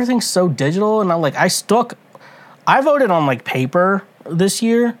 everything's so digital, and I voted on paper this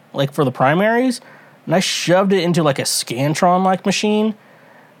year, for the primaries, and I shoved it into a Scantron machine,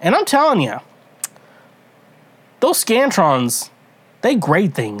 and I'm telling you, those Scantrons, they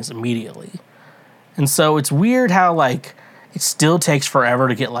grade things immediately, and so it's weird how it still takes forever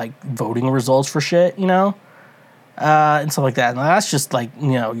to get voting results for shit, and stuff like that. And that's just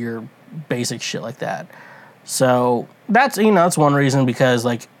your basic shit like that. So that's that's one reason, because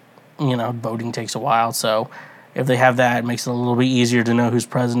voting takes a while. So if they have that, it makes it a little bit easier to know who's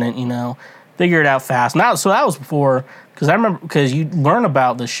president. Figure it out fast. Now, so that was before, because you learn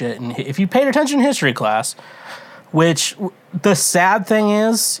about this shit, and if you paid attention in history class, which the sad thing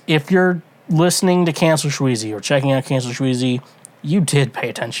is, if you're listening to Cancel Shweezy or checking out Cancel Shweezy, you did pay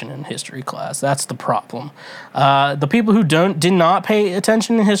attention in history class. That's the problem. The people who did not pay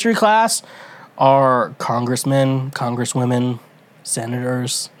attention in history class are congressmen, congresswomen,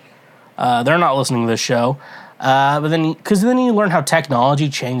 senators. They're not listening to this show. But then you learn how technology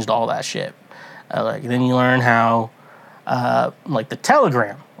changed all that shit. Then you learn how, the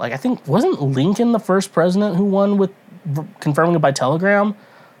telegram. I think, wasn't Lincoln the first president who won with confirming it by telegram?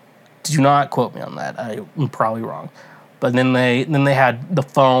 Do not quote me on that. I'm probably wrong. But then they had the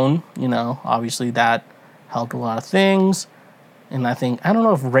phone. Obviously that helped a lot of things. And I don't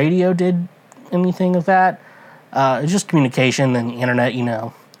know if radio did anything of that. It's just communication and the internet.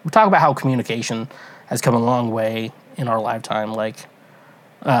 We talk about how communication has come a long way in our lifetime.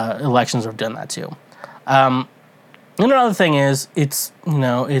 Elections have done that too. And another thing is, it's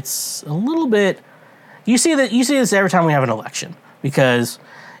a little bit. You see this every time we have an election, because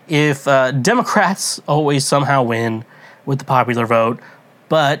if Democrats always somehow win with the popular vote,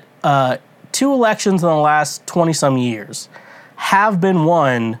 but 2 elections in the last 20 some years have been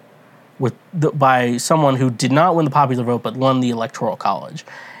won by someone who did not win the popular vote but won the Electoral College.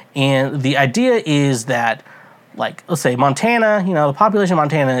 And the idea is that, like, let's say Montana, the population of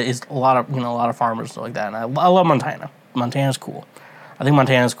Montana is a lot of farmers and stuff like that. And I love Montana. Montana's cool. I think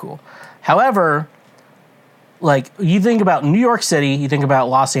Montana's cool. However, like, you think about New York City, you think about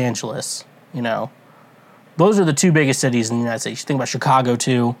Los Angeles, those are the two biggest cities in the United States. You think about Chicago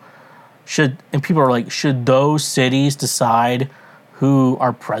too. And people are like, should those cities decide who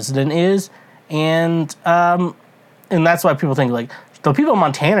our president is? And that's why people think, like, the people of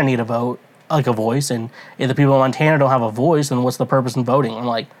Montana need a vote, like a voice, and if the people of Montana don't have a voice, then what's the purpose in voting? I'm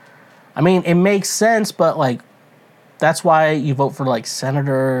like, I mean, it makes sense, but, like, that's why you vote for, like,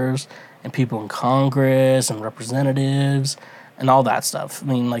 senators and people in Congress and representatives and all that stuff. I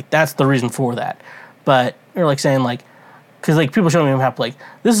mean, like, that's the reason for that. But you're, like, saying, like, because, like, people show me a map, like,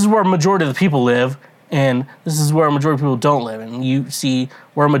 this is where a majority of the people live, and this is where a majority of people don't live. And you see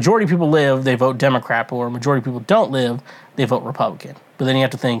where a majority of people live, they vote Democrat, but where a majority of people don't live, they vote Republican. But then you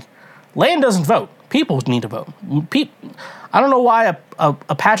have to think, land doesn't vote. People need to vote. I don't know why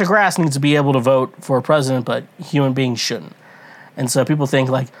a patch of grass needs to be able to vote for a president, but human beings shouldn't. And so people think,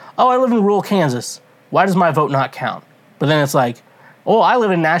 like, oh, I live in rural Kansas. Why does my vote not count? But then it's like, oh, I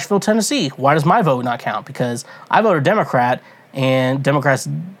live in Nashville, Tennessee. Why does my vote not count? Because I voted Democrat, and Democrats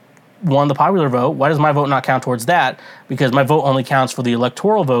won the popular vote. Why does my vote not count towards that? Because my vote only counts for the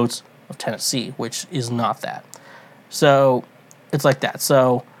electoral votes of Tennessee, which is not that. So it's like that.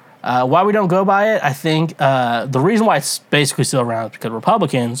 So why we don't go by it, I think the reason why it's basically still around is because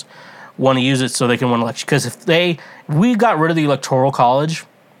Republicans want to use it so they can win elections. Because if we got rid of the electoral college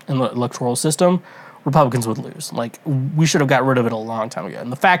and the electoral system, Republicans would lose. Like, we should have got rid of it a long time ago.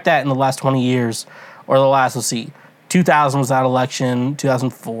 And the fact that in the last 20 years, or the last, 2000 was that election,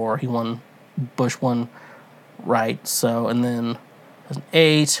 2004, Bush won, right? So, and then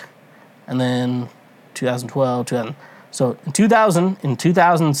 2008, and then 2012, so in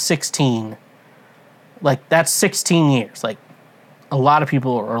 2016, like, that's 16 years. Like, a lot of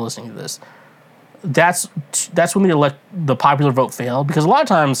people are listening to this. That's when the popular vote failed, because a lot of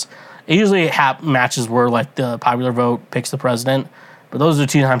times it usually matches where, like, the popular vote picks the president, but those are the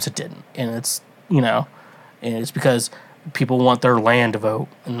 2 times it didn't. And it's, and it's because people want their land to vote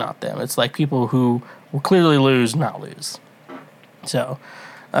and not them. It's like people who will clearly lose, not lose. So,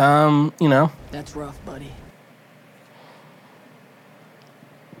 That's rough, buddy.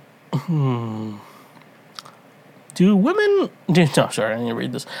 Do women... No, sorry, I need to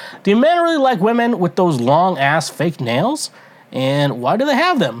read this. Do men really like women with those long-ass fake nails? And why do they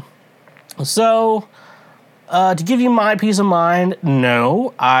have them? So, to give you my peace of mind,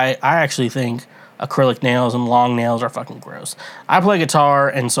 no. I actually think acrylic nails and long nails are fucking gross. I play guitar,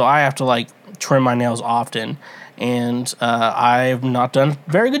 and so I have to, like, trim my nails often. And I've not done a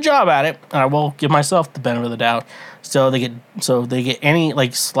very good job at it. And I will give myself the benefit of the doubt. So they get any,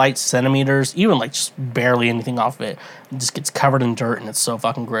 like, slight centimeters, even, like, just barely anything off of it. It just gets covered in dirt, and it's so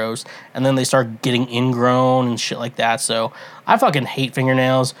fucking gross. And then they start getting ingrown and shit like that. So I fucking hate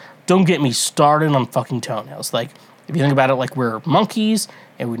fingernails. Don't get me started on fucking toenails. Like, if you think about it, like, we're monkeys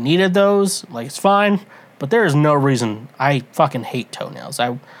and we needed those, like, it's fine. But there is no reason. I fucking hate toenails.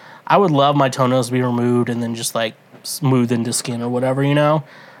 I would love my toenails to be removed and then just, like, smooth into skin or whatever,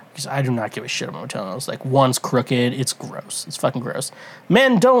 Because I do not give a shit about my toenails. Like, one's crooked. It's gross. It's fucking gross.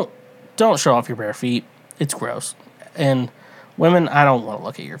 Men, don't show off your bare feet. It's gross. And women, I don't want to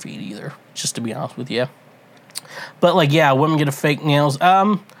look at your feet either, just to be honest with you. But, like, yeah, women get a fake nails.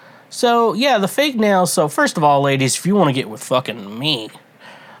 So, yeah, the fake nails. So, first of all, ladies, if you want to get with fucking me,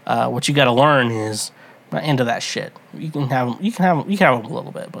 what you got to learn is I'm not into that shit. You can have them a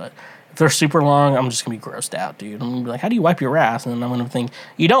little bit, but if they're super long, I'm just going to be grossed out, dude. I'm going to be like, how do you wipe your ass? And then I'm going to think,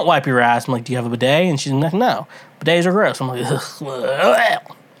 you don't wipe your ass. I'm like, do you have a bidet? And she's like, no. Bidets are gross. I'm like,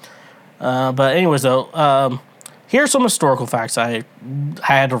 ugh. But anyways, though, here's some historical facts I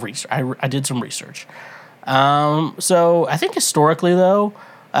had to research. I did some research. So I think historically, though,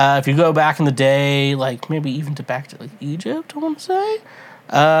 if you go back in the day, like maybe even back to, like, Egypt, I want to say.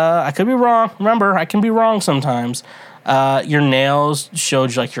 I could be wrong. Remember, I can be wrong sometimes. Your nails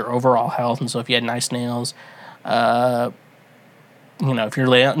showed, like, your overall health, and so if you had nice nails, if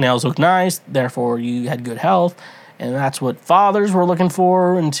your nails looked nice, therefore you had good health, and that's what fathers were looking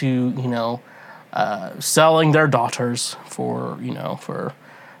for into, selling their daughters for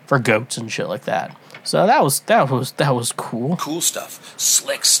goats and shit like that. So that was cool. Cool stuff,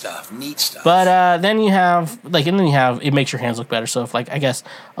 slick stuff, neat stuff. But then you have it makes your hands look better. So if, like, I guess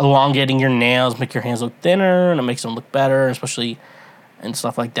elongating your nails make your hands look thinner and it makes them look better, especially and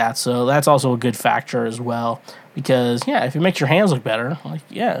stuff like that. So that's also a good factor as well. Because, yeah, if it makes your hands look better, like,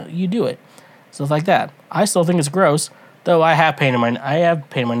 yeah, you do it. Stuff like that. I still think it's gross, though I have painted my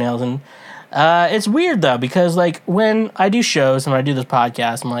nails. And it's weird, though, because, like, when I do shows and I do this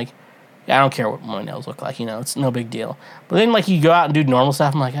podcast, I'm like, yeah, I don't care what my nails look like, you know, it's no big deal. But then, like, you go out and do normal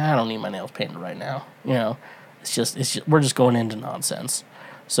stuff, I'm like, I don't need my nails painted right now. You know, it's just we're just going into nonsense.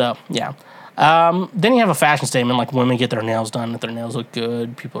 So, yeah. Then you have a fashion statement, like women get their nails done if their nails look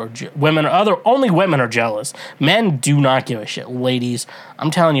good. Only women are jealous. Men do not give a shit. Ladies,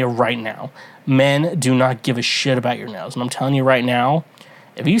 I'm telling you right now, men do not give a shit about your nails. And I'm telling you right now,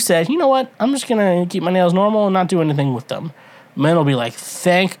 if you said, you know what, I'm just going to keep my nails normal and not do anything with them, men will be like,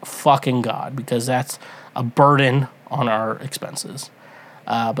 thank fucking God, because that's a burden on our expenses.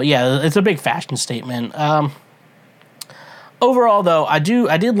 But yeah, it's a big fashion statement. Overall, though, I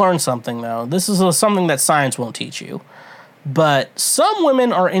did learn something, though. This is something that science won't teach you. But some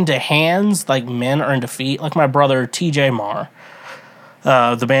women are into hands like men are into feet. Like my brother, TJ Marr.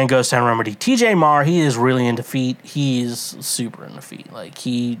 The band Ghost Town Remedy. TJ Marr, he is really into feet. He is super into feet. Like,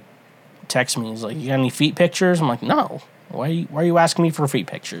 he texts me, he's like, you got any feet pictures? I'm like, no. Why are you asking me for feet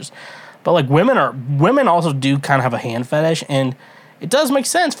pictures? But, like, women also do kind of have a hand fetish, and it does make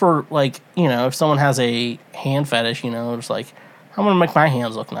sense for, like, you know, if someone has a hand fetish, you know, it's like, I'm going to make my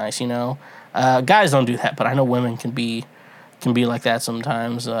hands look nice, you know. Guys don't do that, but I know women can be like that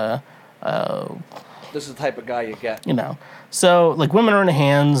sometimes. This is the type of guy you get. You know. So, like, women are into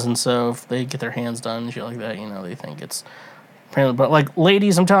hands, and so if they get their hands done and shit like that, you know, they think it's... But, like,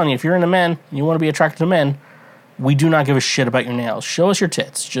 ladies, I'm telling you, if you're into men and you want to be attracted to men, we do not give a shit about your nails. Show us your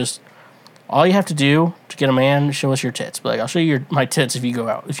tits. Just... All you have to do to get a man, show us your tits. But, like, I'll show you my tits if you go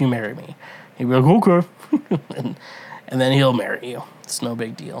out, if you marry me. He'll be like, okay. and then he'll marry you. It's no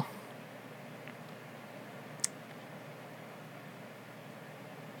big deal.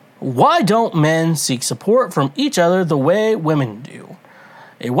 Why don't men seek support from each other the way women do?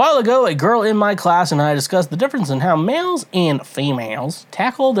 A while ago, a girl in my class and I discussed the difference in how males and females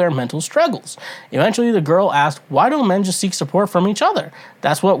tackle their mental struggles. Eventually, the girl asked, why don't men just seek support from each other?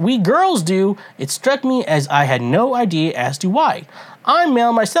 That's what we girls do. It struck me as I had no idea as to why. I'm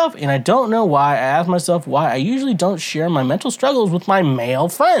male myself, and I don't know why. I ask myself why I usually don't share my mental struggles with my male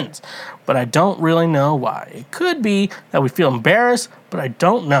friends, but I don't really know why. It could be that we feel embarrassed, but I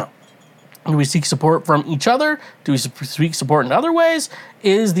don't know. Do we seek support from each other? Do we seek support in other ways?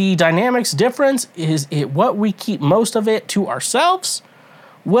 Is the dynamics difference? Is it what we keep most of it to ourselves?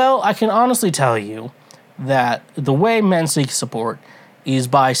 Well, I can honestly tell you that the way men seek support is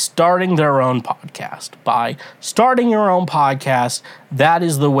by starting their own podcast. By starting your own podcast, that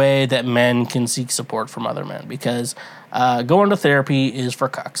is the way that men can seek support from other men, because going to therapy is for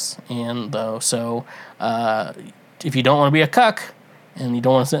cucks. And so if you don't want to be a cuck, and you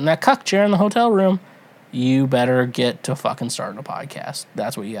don't want to sit in that cuck chair in the hotel room, you better get to fucking starting a podcast.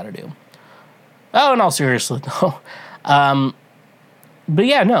 That's what you got to do. Oh, in all seriousness, no. But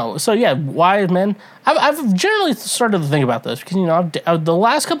yeah, no. So yeah, why men? I've generally started to think about this because, you know, the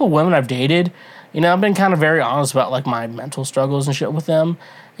last couple of women I've dated, you know, I've been kind of very honest about, like, my mental struggles and shit with them,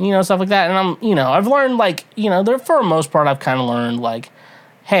 and, you know, stuff like that. And I've learned, like, you know, for the most part, I've kind of learned, like,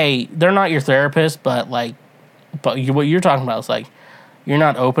 hey, they're not your therapist, but what you're talking about is, like, you're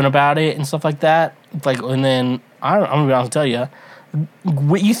not open about it and stuff like that. Like, and then I'm gonna be honest and tell you,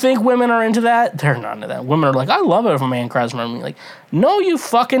 you think women are into that? They're not into that. Women are like, I love it if a man cries in front of me. Like, no, you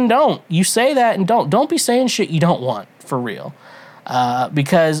fucking don't. You say that and don't be saying shit you don't want, for real.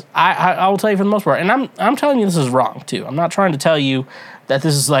 Because I will tell you for the most part, and I'm telling you this is wrong too. I'm not trying to tell you that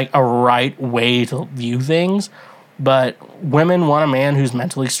this is like a right way to view things. But women want a man who's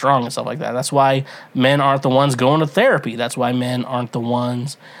mentally strong and stuff like that. That's why men aren't the ones going to therapy. That's why men aren't the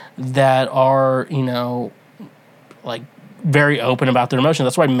ones that are, you know, like, very open about their emotions.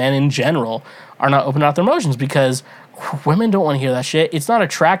 That's why men in general are not open about their emotions, because women don't want to hear that shit. It's not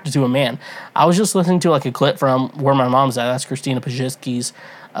attractive to a man. I was just listening to, like, a clip from Where My Mom's At. That's Christina Pajitsky's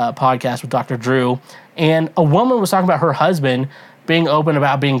podcast with Dr. Drew. And a woman was talking about her husband being open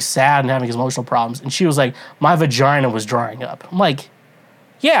about being sad and having emotional problems. And she was like, my vagina was drying up. I'm like,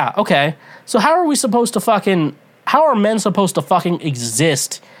 yeah, okay. So how are men supposed to fucking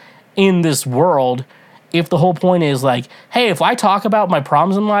exist in this world if the whole point is like, hey, if I talk about my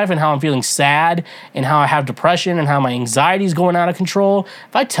problems in life and how I'm feeling sad and how I have depression and how my anxiety is going out of control,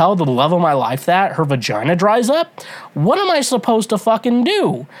 if I tell the love of my life that, her vagina dries up, what am I supposed to fucking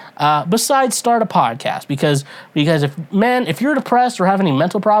do besides start a podcast? Because if you're depressed or have any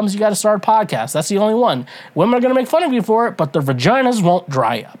mental problems, you got to start a podcast. That's the only one. Women are going to make fun of you for it, but their vaginas won't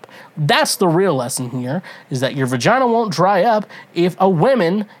dry up. That's the real lesson here, is that your vagina won't dry up if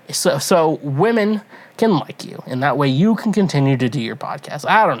so women can like you, and that way you can continue to do your podcast.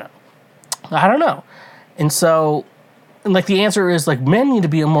 I don't know. And so, like, the answer is, like, men need to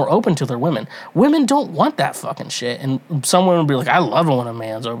be more open to their women. Women don't want that fucking shit. And some women will be like, I love it when a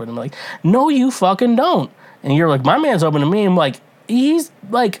man's open. I'm like, no, you fucking don't. And you're like, my man's open to me. I'm like, he's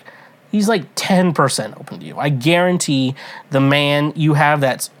like 10% open to you. I guarantee the man you have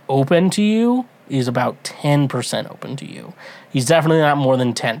that's open to you is about 10% open to you. He's definitely not more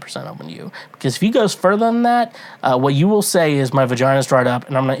than 10% open to you. Because if he goes further than that, what you will say is, my vagina's dried up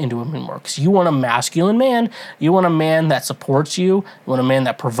and I'm not into him anymore. Because you want a masculine man. You want a man that supports you. You want a man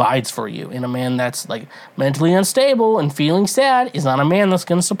that provides for you. And a man that's, like, mentally unstable and feeling sad is not a man that's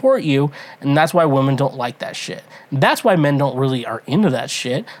going to support you. And that's why women don't like that shit. That's why men don't really are into that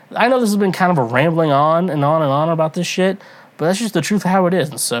shit. I know this has been kind of a rambling on and on and on about this shit, but that's just the truth of how it is.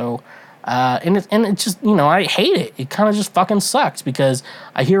 And so... and it just, I hate it. It kind of just fucking sucks, because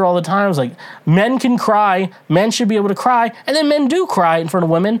I hear all the times, like, men can cry, men should be able to cry, and then men do cry in front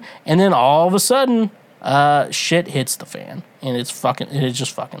of women, and then all of a sudden, shit hits the fan, and it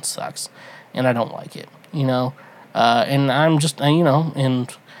just fucking sucks, and I don't like it, and I'm just,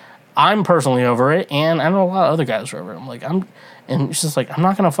 and I'm personally over it, and I know a lot of other guys are over it. And it's just like, I'm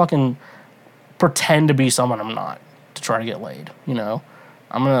not gonna fucking pretend to be someone I'm not to try to get laid,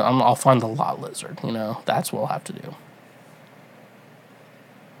 I'll find the lot lizard, that's what we'll have to do.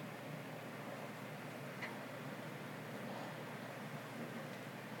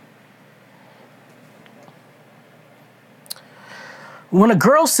 When a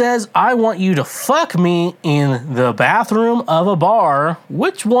girl says, I want you to fuck me in the bathroom of a bar,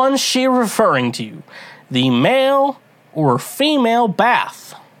 which one's she referring to? The male or female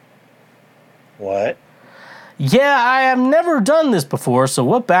bath? What? Yeah, I have never done this before, so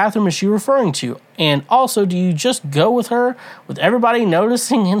what bathroom is she referring to? And also, do you just go with her with everybody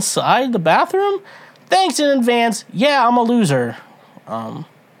noticing inside the bathroom? Thanks in advance. Yeah, I'm a loser.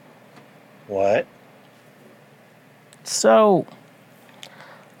 What? So,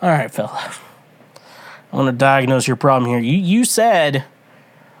 all right, fella. I want to diagnose your problem here. You said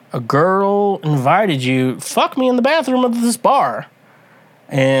a girl invited you, fuck me in the bathroom of this bar.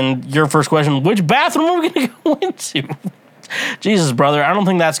 And your first question, which bathroom are we going to go into? Jesus, brother, I don't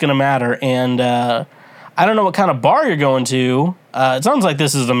think that's going to matter. And I don't know what kind of bar you're going to. It sounds like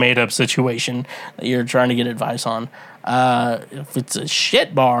this is a made-up situation that you're trying to get advice on. If it's a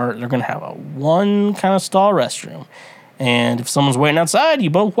shit bar, they're going to have a one kind of stall restroom. And if someone's waiting outside, you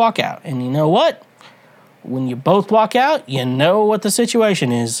both walk out. And you know what? When you both walk out, you know what the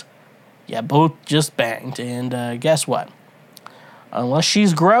situation is. You both just banged. And guess what? Unless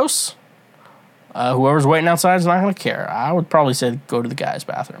she's gross, whoever's waiting outside is not going to care. I would probably say go to the guy's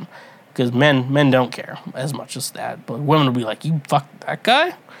bathroom, because men don't care as much as that. But women would be like, you fucked that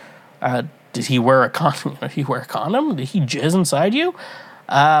guy? Did he wear a condom? Did he wear a condom? Did he jizz inside you?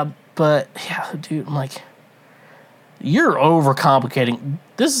 But yeah, dude, I'm like, you're overcomplicating.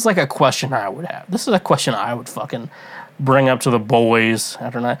 This is like a question I would have. This is a question I would fucking bring up to the boys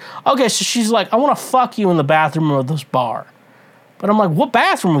after night. Okay, so she's like, I want to fuck you in the bathroom of this bar. But I'm like, what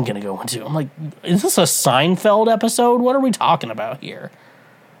bathroom are we going to go into? I'm like, is this a Seinfeld episode? What are we talking about here?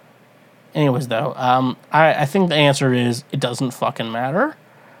 Anyways, though, I think the answer is it doesn't fucking matter.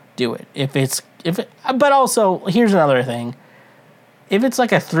 Do it. But also, here's another thing. If it's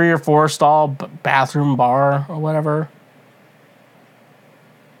like a 3 or 4 stall bathroom bar or whatever,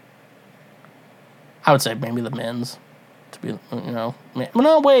 I would say maybe the men's. To be, no,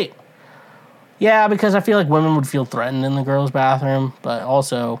 wait. Yeah, because I feel like women would feel threatened in the girls' bathroom, but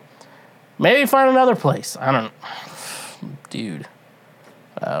also maybe find another place. I don't know. Dude.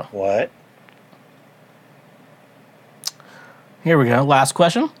 What? Here we go. Last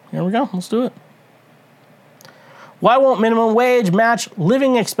question. Here we go. Let's do it. Why won't minimum wage match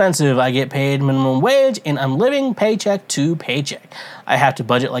living expensive? I get paid minimum wage and I'm living paycheck to paycheck. I have to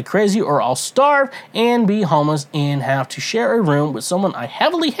budget like crazy or I'll starve and be homeless and have to share a room with someone I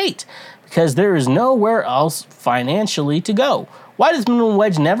heavily hate, because there is nowhere else financially to go. Why does minimum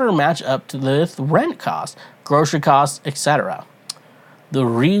wage never match up to the rent costs, grocery costs, etc.? The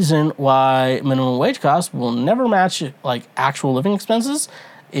reason why minimum wage costs will never match like actual living expenses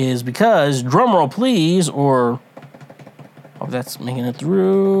is because, drumroll please, or hope that's making it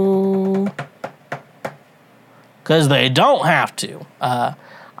through, because they don't have to. I'm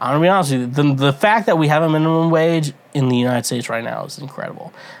going to be honest with you, the fact that we have a minimum wage in the United States right now is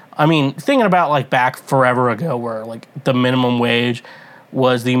incredible. I mean, thinking about like back forever ago where like the minimum wage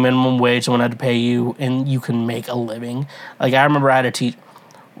was the minimum wage someone had to pay you and you can make a living. Like I remember I had to teach,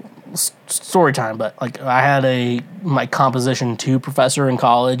 story time, but like I had my composition 2 professor in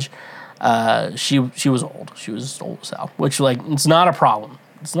college. She was old. She was old as hell, which like it's not a problem.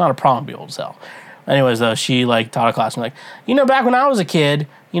 It's not a problem to be old as hell. Anyways, though, she like taught a class and like, back when I was a kid,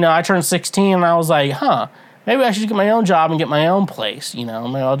 I turned 16 and I was like, maybe I should get my own job and get my own place. Maybe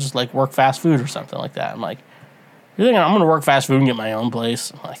I'll just like work fast food or something like that. I'm like, you're thinking I'm going to work fast food and get my own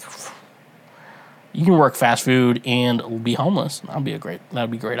place? I'm like, you can work fast food and be homeless. That'd be a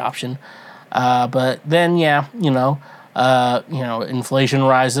great option. But then, inflation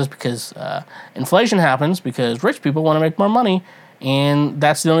rises because inflation happens because rich people want to make more money, and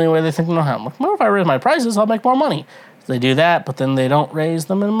that's the only way they think they'll have. Like, well, if I raise my prices, I'll make more money. So they do that, but then they don't raise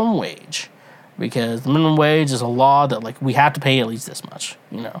the minimum wage because the minimum wage is a law that like we have to pay at least this much,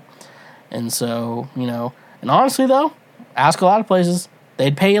 And so, and honestly though, ask a lot of places,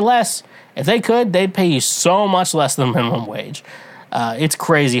 they'd pay you less. If they could, they'd pay you so much less than minimum wage. It's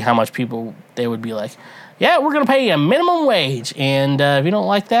crazy how much they would be like, yeah, we're going to pay you a minimum wage. And if you don't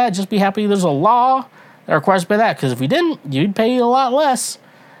like that, just be happy there's a law that requires you to pay that. Because if we didn't, you'd pay a lot less.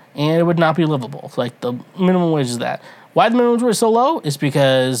 And it would not be livable. Like the minimum wage is that. Why the minimum wage is so low is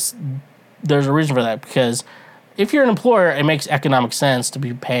because there's a reason for that. Because if you're an employer, it makes economic sense to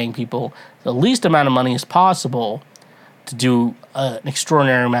be paying people the least amount of money as possible to do an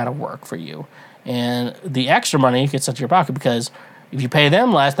extraordinary amount of work for you. And the extra money gets into your pocket because if you pay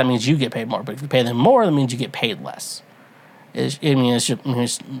them less, that means you get paid more. But if you pay them more, that means you get paid less. It's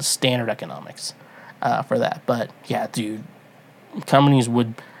just standard economics for that. But yeah, dude, companies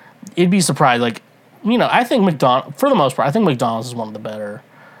it'd be surprised. Like, I think for the most part, I think McDonald's is one of the better.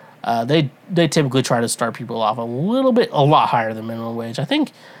 They typically try to start people off a lot higher than minimum wage. I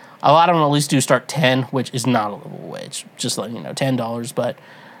think a lot of them at least do start 10, which is not a livable wage. Just like, $10,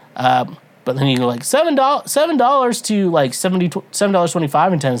 but then you go like $7 to like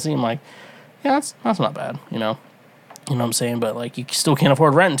 $7.25 in Tennessee. I'm like, yeah, that's not bad. You know what I'm saying? But like, you still can't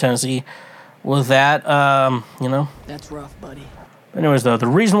afford rent in Tennessee with that. That's rough, buddy. Anyways, though, the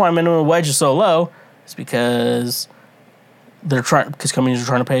reason why minimum wage is so low is because companies are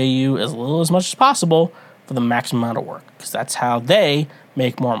trying to pay you as little as much as possible for the maximum amount of work, because that's how they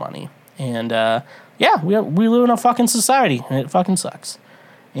make more money. And we live in a fucking society, and it fucking sucks.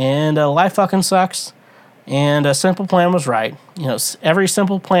 And life fucking sucks. And a Simple Plan was right. Every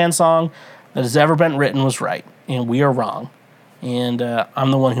Simple Plan song that has ever been written was right, and we are wrong. And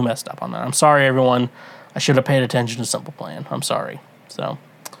I'm the one who messed up on that. I'm sorry, everyone. I should have paid attention to Simple Plan. I'm sorry. So,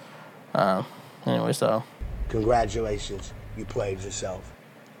 anyways, though. Congratulations. You played yourself.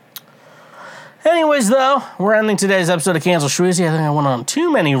 Anyways, though, we're ending today's episode of Cancel Shweezy. I think I went on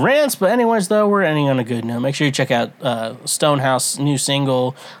too many rants, but anyways, though, we're ending on a good note. Make sure you check out Stonehouse's new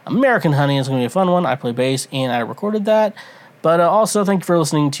single, American Honey. It's going to be a fun one. I play bass, and I recorded that. But also, thank you for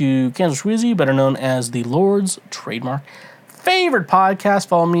listening to Cancel Shweezy, better known as the Lord's trademark favorite podcast.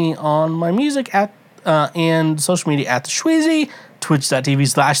 Follow me on my music and social media at The Shweezy,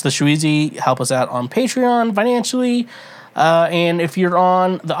 twitch.tv/The Shweezy. Help us out on Patreon financially. And if you're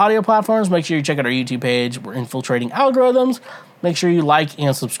on the audio platforms, make sure you check out our YouTube page. We're infiltrating algorithms. Make sure you like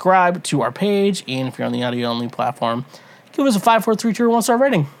and subscribe to our page. And if you're on the audio-only platform, give us a 5, 4, 3, 2, 1-star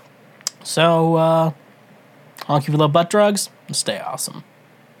rating. So, I'll keep you love butt drugs and stay awesome.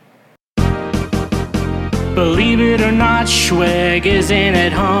 Believe it or not, Schweg isn't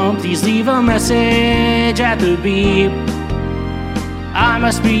at home. Please leave a message at the beep. I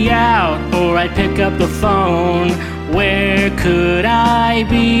must be out or I'd pick up the phone. Where could I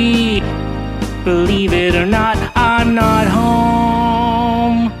be? Believe it or not, I'm not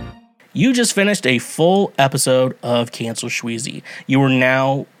home. You just finished a full episode of Cancel Shweezy. You are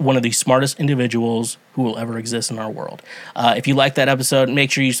now one of the smartest individuals who will ever exist in our world. If you like that episode,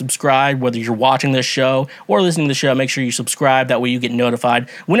 make sure you subscribe. Whether you're watching this show or listening to the show, make sure you subscribe. That way you get notified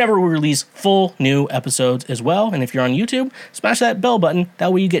whenever we release full new episodes as well. And if you're on YouTube, smash that bell button.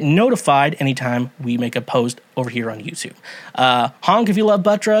 That way you get notified anytime we make a post over here on YouTube. Honk if you love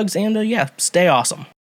butt drugs, and stay awesome.